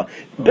B'Sulah.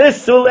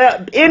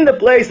 B'Suleh, in the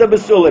place of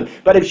B'Sulim.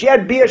 But if she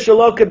had Bia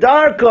Shalok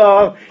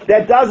Kedarka,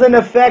 that doesn't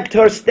affect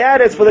her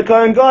status for the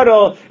Kohen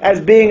Gadol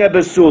as being a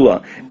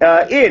B'Sulah.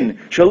 In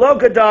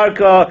Shalok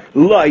Kedarka,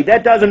 Loi,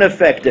 that doesn't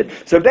affect it.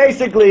 So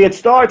basically it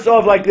starts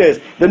off like this.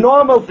 The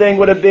normal thing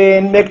would have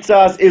been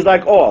miktsas is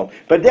like all,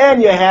 but then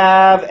you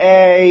have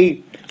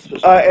a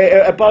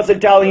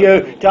pasuk telling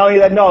you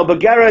that no,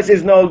 Bageres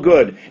is no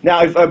good.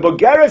 Now, if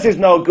Bageres is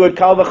no good,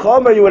 Kal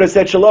v'chomer, you would have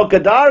said Shalok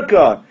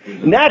Kedarka.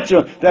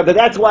 Natural, but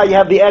that's why you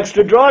have the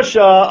extra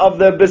drasha of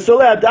the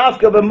Besuleh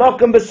Dafka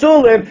b'Mokum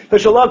Besulim. The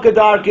Shalok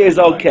Kedarka is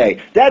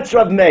okay. That's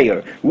Rab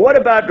Meir. What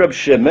about Rab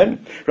Shifman?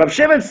 Rab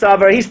Shifman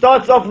Savar, he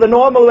starts off the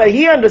normal way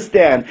he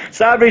understands.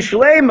 Savri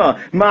Shlema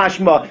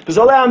Mashma.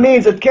 Besuleh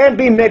means it can't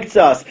be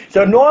miktsas.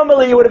 So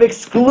normally you would have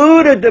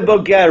excluded the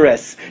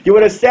Bageres. You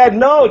would have said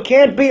no, it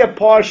can't be a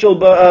partial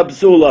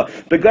B'Sula.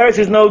 Bageres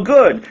is no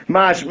good.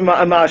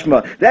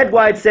 Mashma. That's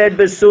why it said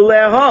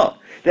Besuleha.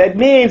 That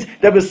means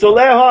that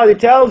B'Suleha, it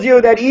tells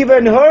you that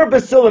even her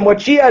B'Sulim, what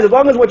she has, as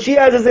long as what she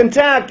has is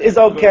intact, is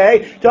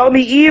okay. Tell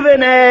me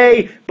even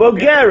a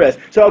Bageres.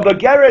 So a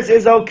Bageres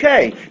is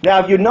okay. Now,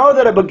 if you know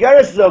that a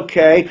Bageres is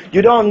okay,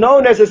 you don't know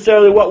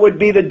necessarily what would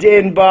be the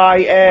din by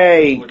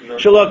a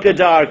Shalok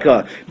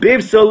Kedarka.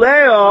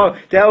 B'Suleha,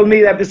 tell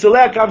me that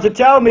B'Suleha comes to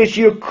tell me,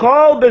 you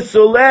call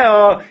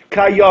B'Suleha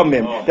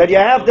Kayomim. That you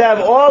have to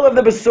have all of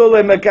the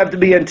B'Sulim that have to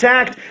be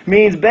intact,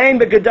 means Bain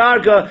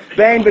B'Kedarka,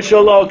 Bain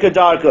B'Shalok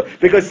Kedarka.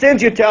 Because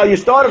since you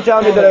start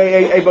telling me that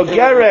a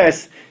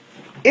Bageres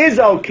is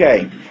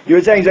okay. So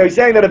you're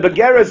saying that a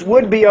begeris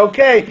would be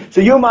okay,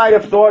 so you might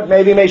have thought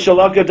maybe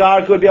shalaka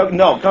darka would be okay.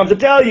 No, come to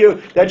tell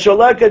you that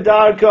shalaka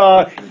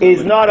darka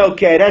is not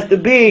okay. It has to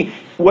be,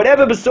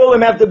 whatever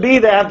basulim have to be,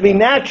 they have to be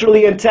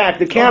naturally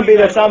intact. It can't be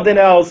that something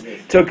else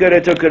took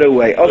it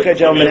away. Okay,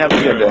 gentlemen, have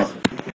a good day.